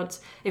 really good.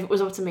 If it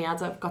was up to me, I'd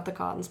have got the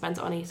card and spent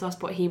it on ASOS,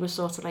 but he was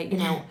sort of like, you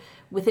know,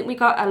 we think we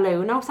got a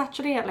loan out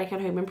actually, at like a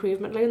home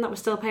improvement loan that we're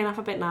still paying off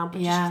a bit now,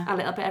 but just a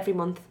little bit every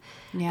month.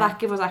 That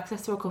gave us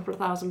access to a couple of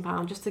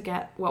 £1,000 just to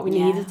get what we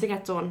needed to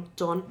get done.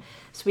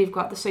 So we've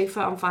got the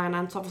sofa on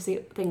finance, obviously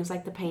things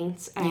like the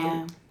paint.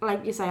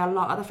 Like you say, a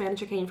lot of the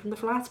furniture came from the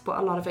flat, but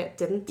a lot of it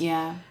didn't.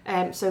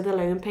 So the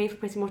loan paid for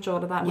pretty much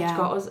all of that, which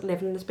got us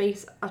living in the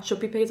space. It should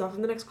be paid off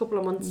in the next couple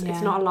of months.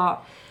 It's not a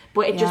lot,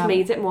 but it just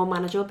made it more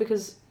manageable,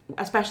 because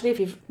especially if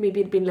you've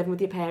maybe been living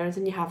with your parents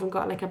and you haven't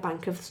got like a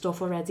bank of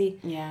stuff already.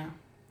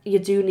 You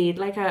do need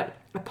like a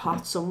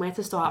pot somewhere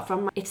to start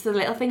from. It's the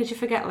little things you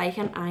forget, like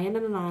an iron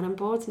and an ironing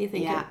board, and you're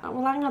thinking, oh,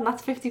 well, hang on,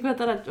 that's 50 quid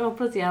that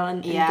bloody hell,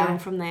 and going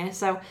from there.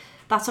 So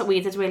that's what we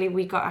did, really.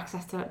 We got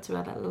access to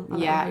a little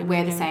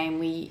we're the same.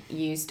 We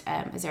used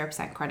a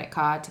 0% credit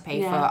card to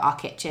pay for our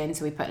kitchen,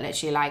 so we put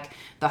literally like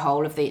the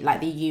whole of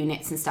the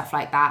units and stuff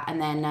like that,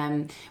 and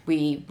then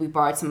we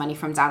borrowed some money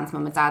from Dan's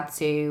mum and dad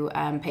to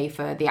pay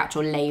for the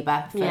actual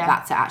labour for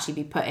that to actually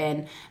be put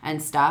in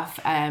and stuff,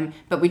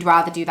 but we'd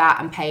rather do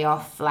that and pay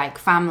off like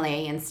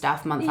family and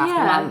stuff month after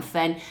month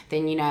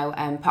than you know,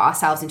 put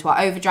ourselves into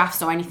our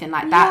overdrafts or anything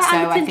like that.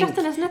 So I think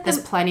isn't it? There's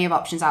plenty of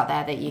options out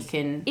there that you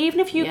can, even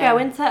if you go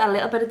into a little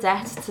little bit of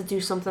debt to do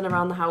something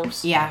around the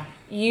house, Yeah.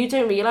 you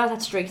don't realise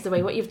that straight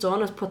away what you've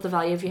done is put the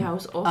value of your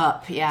house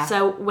up. Yeah.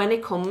 So when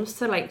it comes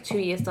to like 2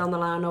 years down the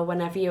line, or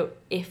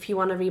if you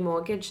want to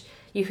remortgage,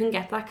 you can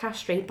get that cash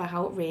straight back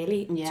out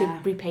really to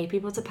repay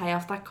people, to pay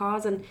off that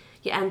card, and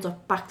you end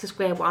up back to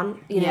square one,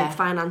 you know,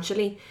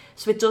 financially.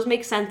 So it does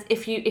make sense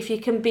if you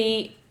can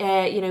be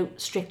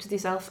strict with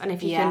yourself, and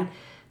if you can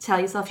tell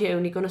yourself you're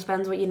only going to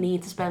spend what you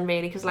need to spend,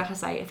 really, because like I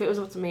say, if it was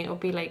up to me, it would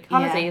be like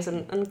holidays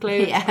and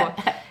clothes.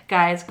 But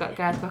guys got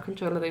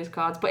control of those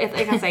cards. But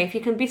like I say, if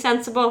you can be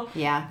sensible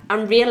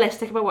and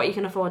realistic about what you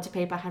can afford to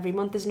pay back every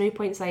month, there's no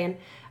point saying,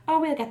 oh,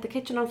 we'll get the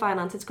kitchen on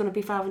finance, it's going to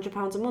be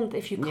 £500 a month,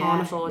 if you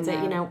can't afford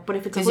it, you know. But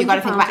if it's, because you've got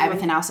to think about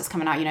everything else that's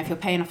coming out, you know, if you're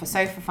paying off a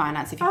sofa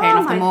finance, if you're paying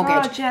off the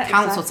mortgage,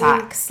 council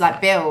tax,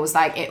 like bills,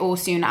 like it all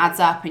soon adds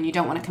up, and you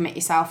don't want to commit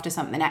yourself to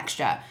something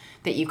extra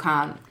that you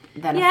can't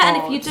then afford. And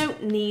if you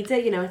don't need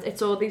it, you know,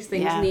 it's all these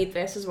things, need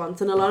versus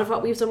want. And a lot of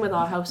what we've done with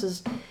our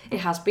houses, it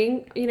has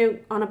been, you know,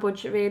 on a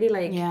budget really,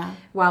 like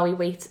while we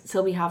wait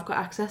till we have got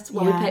access,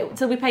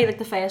 till we pay like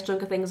the first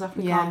chunk of things off,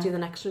 we can't do the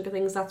next chunk of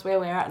things. That's where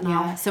we're at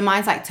now. So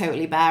mine's like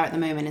totally bare at the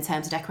moment in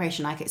terms of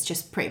decoration. Like it's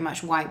just pretty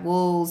much white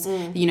walls,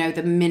 you know,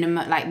 the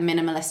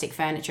minimalistic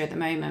furniture at the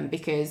moment,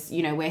 because,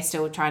 you know, we're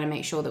still trying to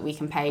make sure that we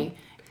can pay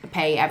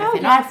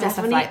everything off and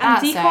stuff like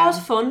that. And decor's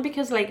fun,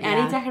 because like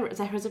any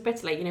decorative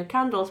bits, like, you know,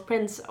 candles,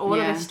 prints, all of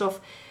this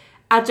stuff,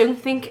 I don't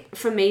think,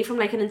 for me, from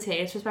like an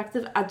interiors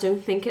perspective, I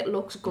don't think it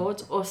looks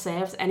good or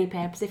serves any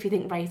purpose if you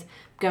think, right,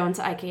 going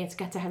to IKEA to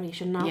get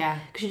decoration now,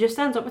 because you just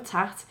end up with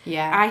tat.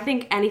 I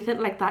think anything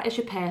like that is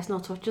your personal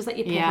touches that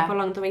you pick up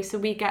along the way. So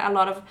we get a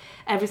lot of,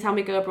 every time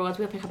we go abroad,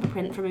 we'll pick up a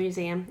print from a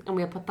museum and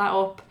we'll put that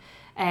up,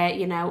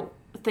 you know,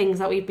 things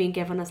that we've been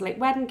given as like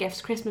wedding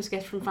gifts, Christmas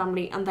gifts from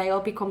family, and they all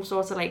become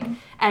sort of like,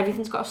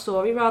 everything's got a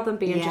story rather than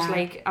being just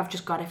like, I've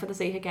just got it for the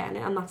sake of getting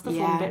it, and that's the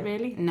fun bit,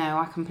 really. No,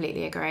 I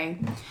completely agree.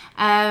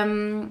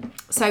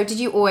 So did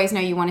you always know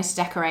you wanted to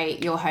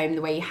decorate your home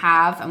the way you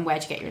have, and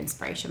where'd you get your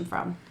inspiration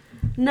from?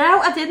 No,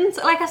 I didn't.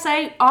 Like I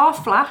say, our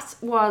flat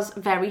was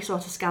very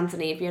sort of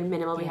Scandinavian,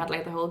 minimal. We had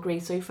like the whole grey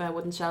sofa,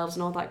 wooden shelves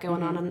and all that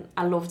going on, and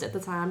I loved it at the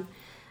time.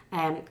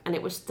 And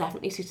it was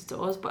definitely suited to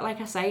us. But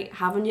like I say,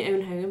 having your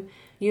own home,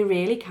 you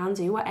really can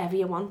do whatever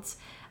you want.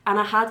 And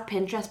I had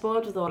Pinterest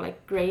boards with all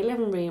like grey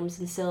living rooms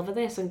and silver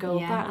this and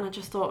gold that, and I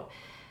just thought,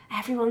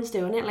 everyone's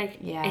doing it. Like,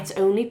 it's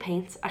only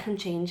paint. I can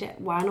change it.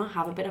 Why not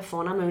have a bit of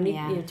fun? I'm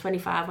only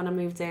 25 when I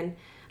moved in.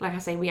 Like I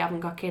say, we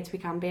haven't got kids. We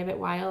can be a bit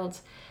wild.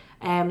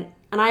 And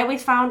I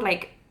always found,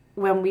 like,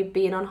 when we've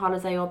been on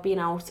holiday or been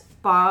out,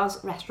 bars,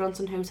 restaurants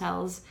and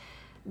hotels,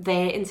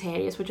 their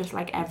interiors were just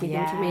like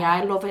everything for me.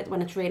 I love it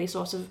when it's really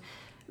sort of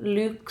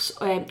looks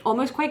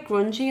almost quite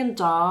grungy and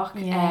dark,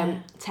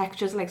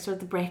 textures like sort of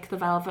the brick, the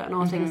velvet and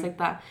all things like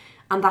that.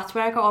 And that's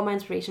where I got all my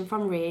inspiration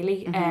from,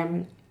 really.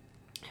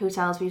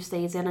 Hotels we've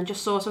stayed in, and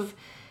just sort of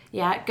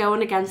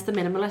going against the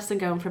minimalist and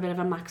going for a bit of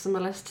a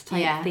maximalist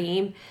type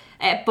theme.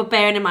 But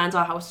bearing in mind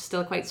our house is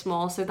still quite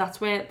small, so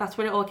that's where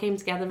it all came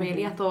together,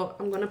 really. I thought,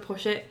 I'm going to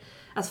push it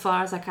as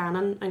far as I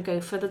can and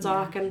go for the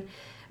dark. And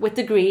with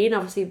the green,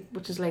 obviously,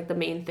 which is like the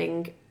main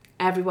thing,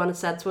 everyone had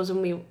said to us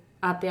when we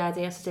had the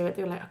idea to do it,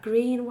 they were like, oh,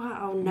 green,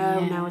 wow,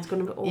 no, it's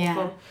going to be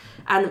awful.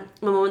 And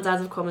my mum and dad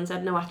have come and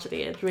said, no,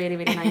 actually, it's really,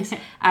 really nice.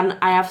 And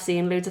I have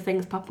seen loads of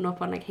things popping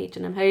up on like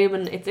H&M Home,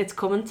 and it's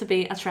coming to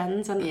be a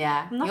trend. And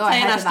I'm not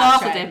saying I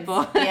started it,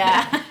 but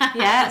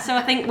so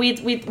I think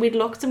we'd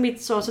looked and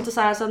we'd sort of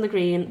decided on the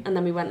green, and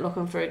then we went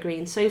looking for a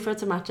green sofa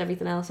to match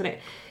everything else, and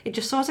it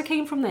just sort of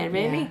came from there,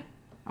 really.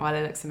 Well,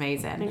 it looks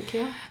amazing. Thank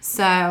you.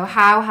 So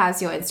how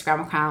has your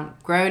Instagram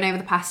account grown over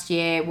the past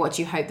year? What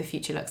do you hope the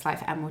future looks like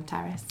for Emerald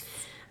Terrace?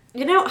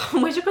 You know,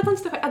 where'd you put on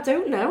stuff? I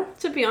don't know,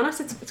 to be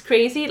honest. It's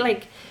crazy.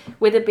 Like,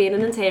 with it being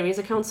an interiors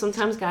account,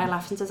 sometimes Guy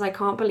laughs and says, I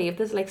can't believe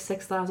there's like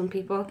 6,000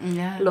 people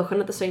looking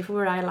at the sofa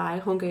where I lie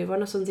hungover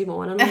on a Sunday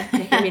morning and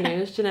picking my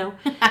nose, you know.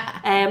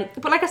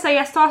 But like I say,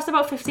 I started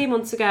about 15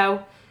 months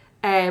ago,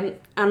 and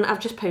I've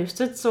just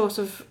posted sort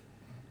of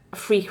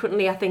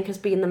frequently, I think, has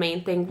been the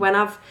main thing. When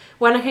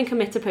I can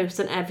commit to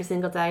posting every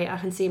single day, I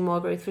can see more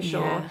growth for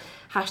sure.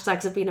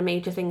 Hashtags have been a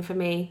major thing for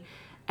me.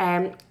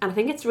 And I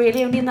think it's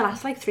really only in the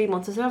last like 3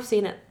 months or so I've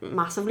seen it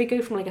massively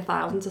go from like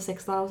 1,000 to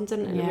 6,000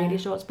 in a really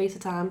short space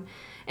of time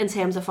in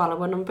terms of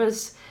follower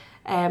numbers.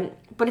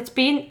 But it's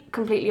been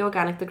completely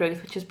organic, the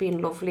growth, which has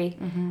been lovely.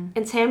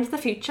 In terms of the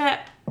future,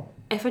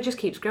 if it just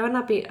keeps growing,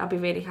 I'll be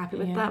really happy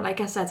with that.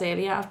 Like I said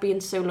earlier, I've been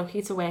so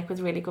lucky to work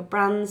with really good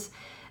brands,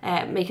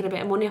 making a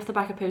bit of money off the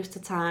back of posts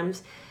at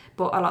times,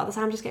 but a lot of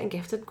the time just getting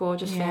gifted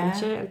gorgeous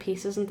furniture and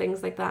pieces and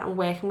things like that, and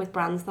working with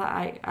brands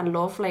that I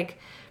love. Like,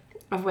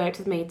 I've worked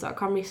with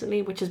Made.com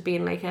recently, which has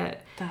been like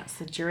that's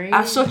the dream.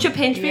 Such a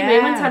pinch me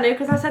moment, I know,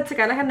 because I said to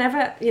Guy, like, I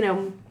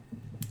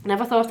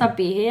never thought I'd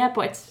be here,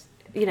 but it's,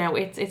 you know,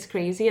 it's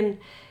crazy, and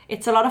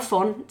it's a lot of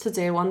fun to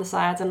do on the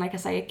side, and like I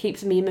say, it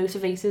keeps me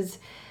motivated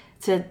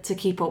to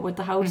keep up with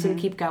the house and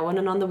keep going,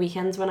 and on the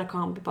weekends when I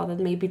can't be bothered,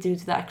 maybe do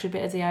that extra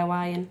bit of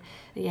DIY, and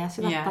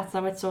so that's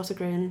how it's sort of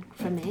grown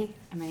for me.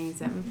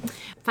 Amazing.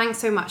 Thanks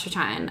so much for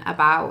chatting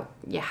about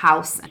your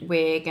house.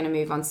 We're going to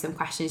move on to some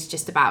questions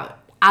just about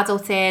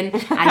adulting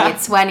and your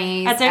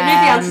 20s. I don't know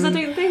the answers, I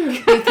don't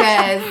think.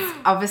 Because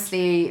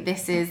obviously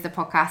this is the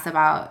podcast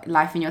about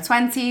life in your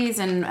 20s,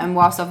 and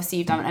whilst obviously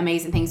you've done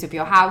amazing things with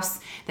your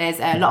house, there's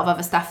a lot of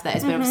other stuff that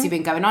has obviously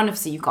been going on.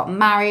 Obviously you've got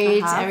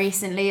married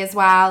recently as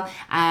well,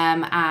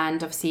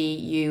 and obviously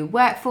you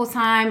work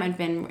full-time and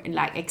been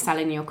like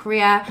excelling in your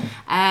career.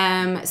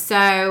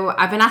 So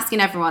I've been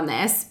asking everyone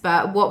this,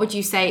 but what would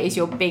you say is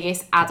your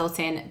biggest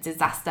adulting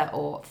disaster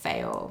or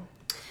fail?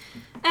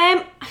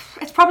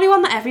 It's probably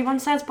one that everyone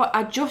says, but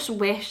I just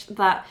wish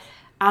that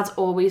I'd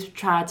always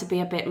tried to be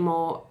a bit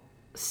more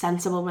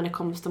sensible when it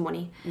comes to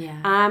money.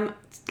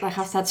 Like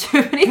I've said so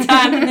many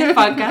times in this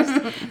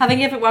podcast, I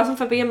think if it wasn't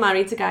for being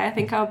married to Guy, I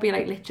think I would be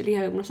like literally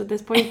homeless at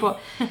this point. But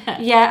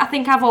I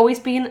think I've always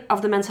been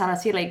of the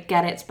mentality like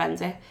get it,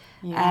 spend it.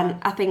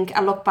 I think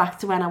I look back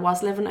to when I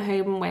was living at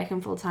home and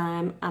working full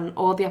time, and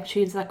all the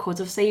opportunities I could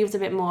have saved a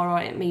bit more, or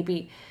it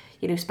maybe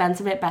spent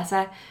a bit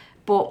better.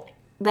 But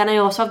then I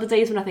also have the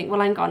days when I think,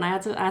 well, I'm gone. I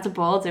had a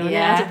ball doing it.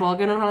 I had a ball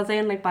going on holiday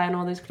and like buying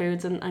all those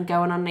clothes and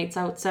going on nights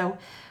out. So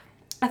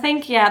I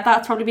think,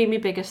 that's probably been my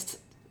biggest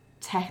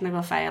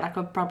technical fail. I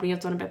could probably have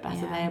done a bit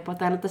better there. But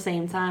then at the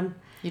same time,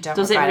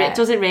 does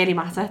it really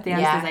matter at the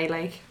end of the day?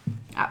 Like,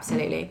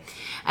 absolutely.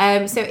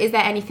 So is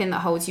there anything that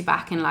holds you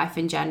back in life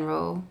in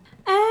general?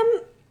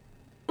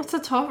 It's a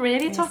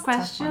tough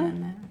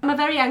question. I'm a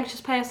very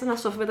anxious person. I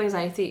suffer with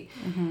anxiety.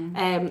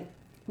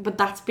 But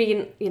that's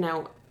been,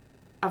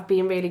 I've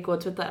been really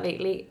good with that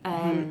lately.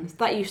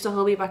 That used to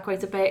hold me back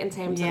quite a bit in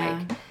terms of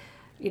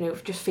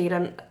like, just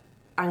feeling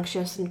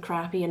anxious and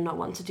crappy and not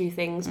want to do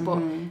things.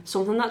 But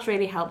something that's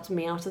really helped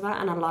me out of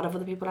that, and a lot of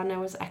other people I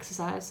know, is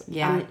exercise.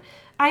 And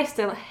I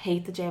still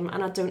hate the gym,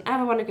 and I don't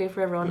ever want to go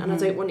for a run, and I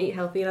don't want to eat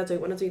healthy, and I don't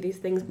want to do these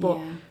things. But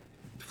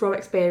from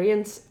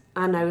experience,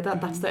 I know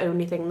that that's the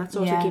only thing that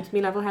also keeps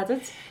me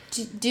level-headed.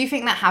 Do you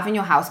think that having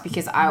your house,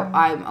 because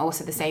I'm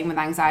also the same with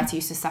anxiety,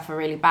 used to suffer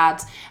really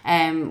bad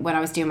when I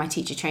was doing my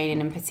teacher training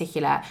in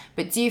particular,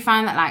 but do you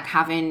find that like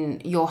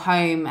having your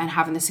home and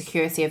having the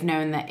security of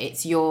knowing that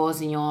it's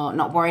yours and you're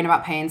not worrying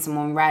about paying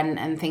someone rent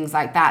and things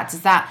like that,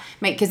 does that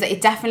make, because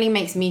it definitely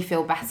makes me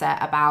feel better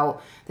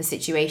about the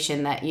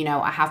situation that,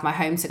 I have my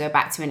home to go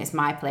back to and it's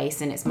my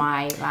place and it's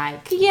my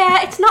like...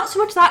 Yeah, it's not so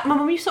much that. My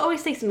mum used to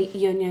always say to me,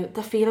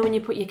 the feeling when you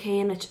put your key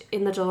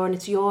in the door and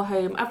it's your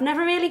home. I've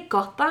never really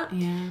got that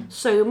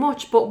so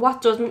much, but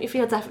what does make me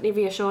feel definitely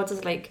reassured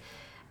is like,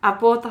 I've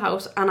bought the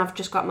house and I've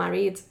just got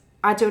married.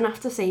 I don't have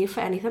to save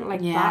for anything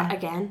like that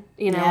again,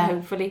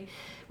 hopefully,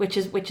 which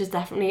is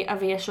definitely a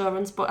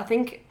reassurance. But I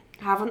think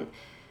having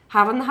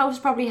the house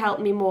probably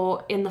helped me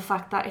more in the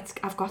fact that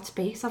I've got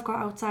space, I've got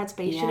outside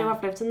space.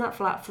 I've lived in that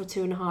flat for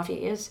 2.5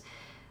 years.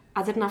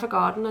 I didn't have a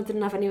garden, I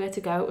didn't have anywhere to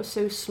go. It was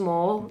so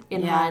small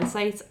in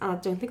hindsight, and I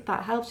don't think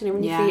that helps.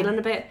 When you're feeling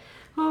a bit...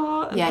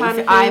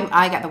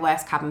 I get the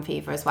worst cabin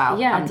fever as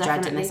well. I'm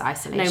dreading this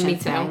isolation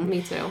thing.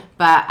 Me too.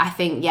 But I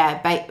think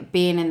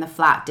being in the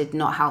flat did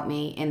not help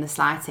me in the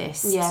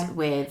slightest.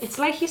 With it's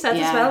like you said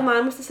as well.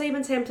 Mine was the same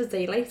in terms of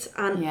daylight,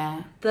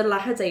 and the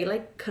lack of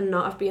daylight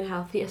cannot have been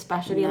healthy,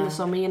 especially in the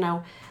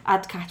summer.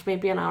 I'd catch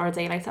maybe an hour of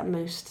daylight at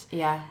most.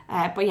 But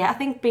I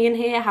think being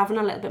here, having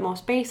a little bit more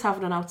space,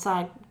 having an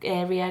outside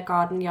area,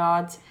 garden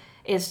yard,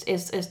 is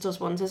does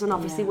wonders. And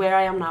obviously where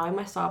I am now in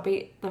West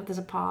Derby, there's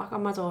a park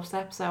on my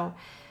doorstep, so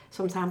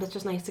sometimes it's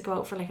just nice to go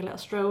out for like a little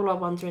stroll or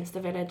wander into the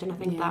village, and I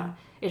think that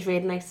is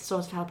really nice to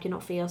sort of help you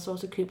not feel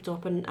sort of cooped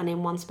up and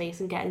in one space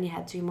and get in your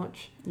head too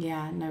much.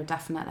 No,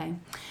 definitely.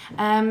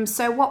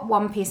 So what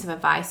one piece of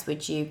advice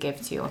would you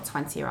give to your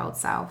 20-year-old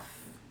self?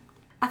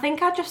 I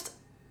think I just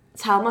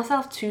tell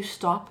myself to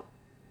stop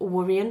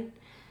worrying.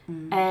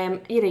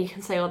 You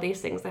can say all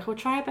these things like,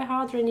 try a bit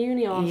harder in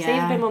uni or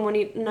save a bit more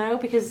money. No,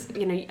 because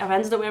I've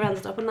ended up where I've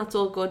ended up, and that's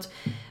all good.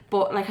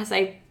 But like I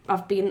say,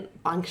 I've been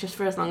anxious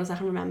for as long as I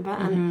can remember,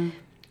 and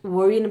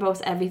worrying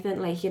about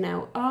everything, like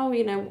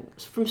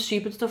from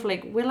stupid stuff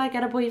like, will I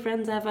get a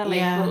boyfriend ever?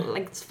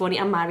 Like it's funny,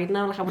 I'm married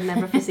now, like I would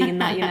never have foreseen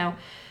that.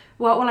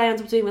 What will I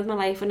end up doing with my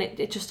life? And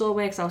it just all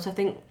works out. I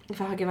think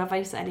if I could give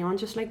advice to anyone,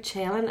 just like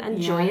chill and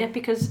enjoy it,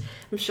 because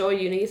I'm sure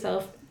you know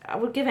yourself, I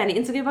would give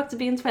anything to go back to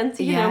being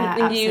 20, in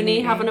absolutely.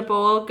 Uni, having a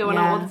ball, going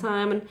out all the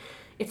time. And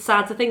it's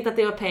sad to think that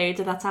there were periods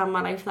at that time in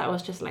my life that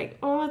was just like,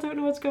 I don't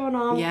know what's going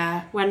on.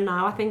 When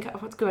now I think,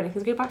 I'd go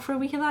anything to go back for a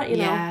week of that, you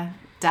know?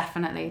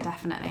 Definitely.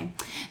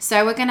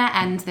 So we're going to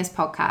end this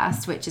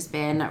podcast, which has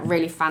been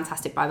really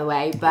fantastic, by the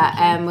way, but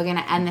we're going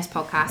to end this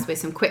podcast with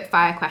some quick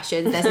fire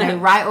questions. There's no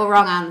right or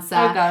wrong answer.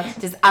 Oh God.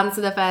 Just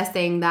answer the first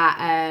thing that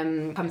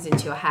comes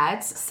into your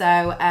head.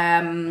 So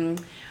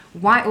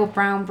white or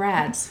brown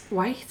bread?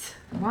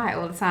 White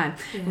all the time.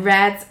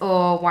 Red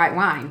or white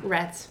wine?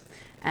 Red.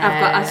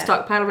 I've got a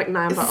stockpile of like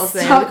 9 bottles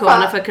there in the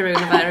corner for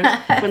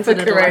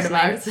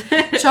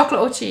coronavirus. Chocolate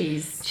or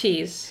cheese?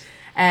 Cheese.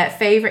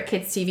 Favourite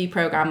kids TV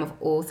programme of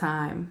all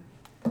time?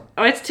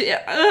 Oh, it's too...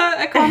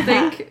 I can't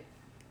think.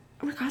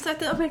 Oh my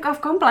God,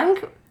 I've gone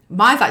blank.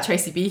 Mine's like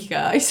Tracy Beaker.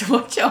 I used to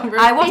watch it on repeat.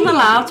 I wasn't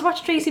allowed to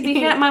watch Tracy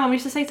Beaker. My mum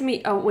used to say to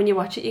me, oh, when you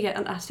watch it, you get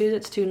an attitude.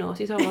 It's too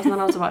naughty, so I wasn't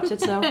allowed to watch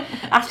it. So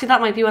actually,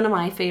 that might be one of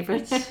my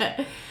favourites.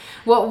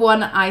 What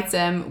one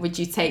item would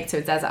you take to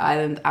a desert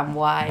island and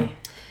why?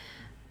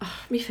 Oh,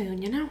 my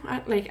phone, you know.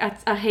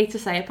 I hate to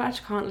say it, but I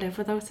just can't live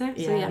without it.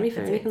 So yeah, my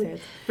phone. You can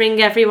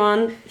ring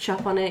everyone,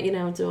 shop on it, you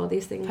know, do all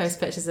these things. Post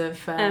pictures of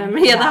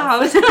the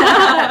house.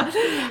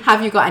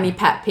 Have you got any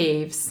pet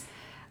peeves?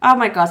 Oh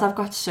my God, I've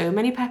got so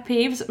many pet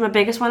peeves. My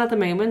biggest one at the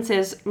moment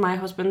is my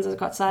husband has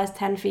got size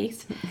 10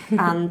 feet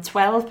and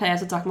 12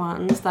 pairs of Doc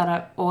Martens that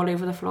are all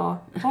over the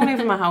floor, all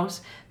over my house,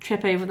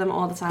 trip over them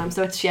all the time.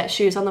 So it's,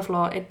 shoes on the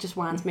floor, it just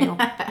winds me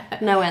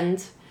up. No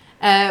end.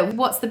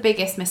 What's the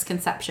biggest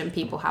misconception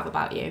people have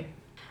about you?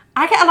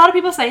 I get a lot of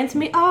people saying to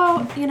me,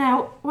 oh, you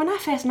know, when I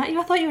first met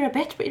you, I thought you were a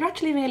bitch, but you're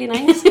actually really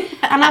nice.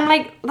 And I'm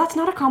like, that's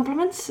not a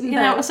compliment, you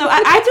know. So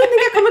I don't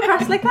think I come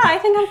across like that. I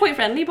think I'm quite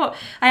friendly, but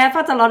I have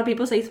had a lot of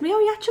people say to me, oh,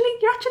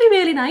 you're actually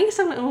really nice.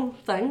 I'm like, oh,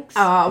 thanks.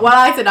 Oh, well,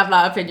 I didn't have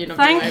that opinion of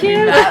you. Thank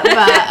you.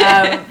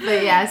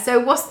 But yeah, so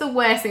what's the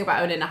worst thing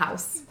about owning a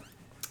house?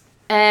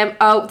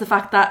 The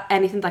fact that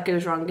anything that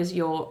goes wrong is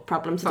your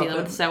problem to deal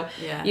with. So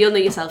you'll know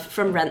yourself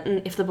from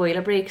renting. If the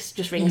boiler breaks,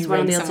 just ring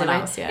someone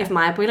else. If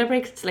my boiler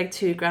breaks, it's like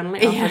 £2,000.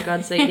 Like, oh my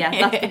God! So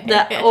yeah, that's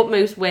the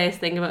utmost worst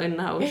thing about owning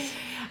a house.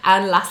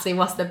 And lastly,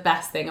 what's the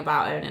best thing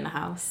about owning a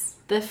house?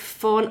 The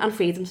fun and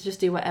freedom to just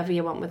do whatever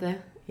you want with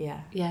it.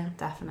 Yeah,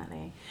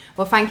 definitely.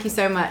 Well, thank you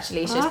so much,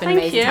 Alicia. It's been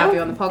amazing to have you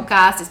on the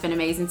podcast. It's been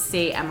amazing to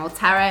see Emerald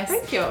Terrace.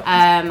 Thank you.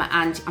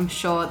 And I'm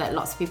sure that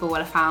lots of people will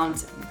have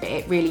found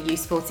it really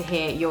useful to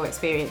hear your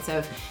experience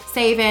of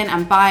saving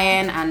and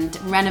buying and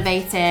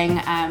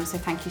renovating. So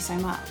thank you so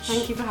much.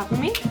 Thank you for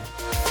having me.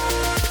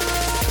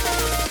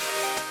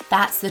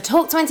 That's the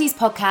Talk 20s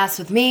podcast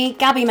with me,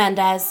 Gabby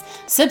Mendez.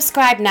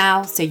 Subscribe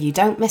now so you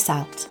don't miss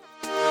out.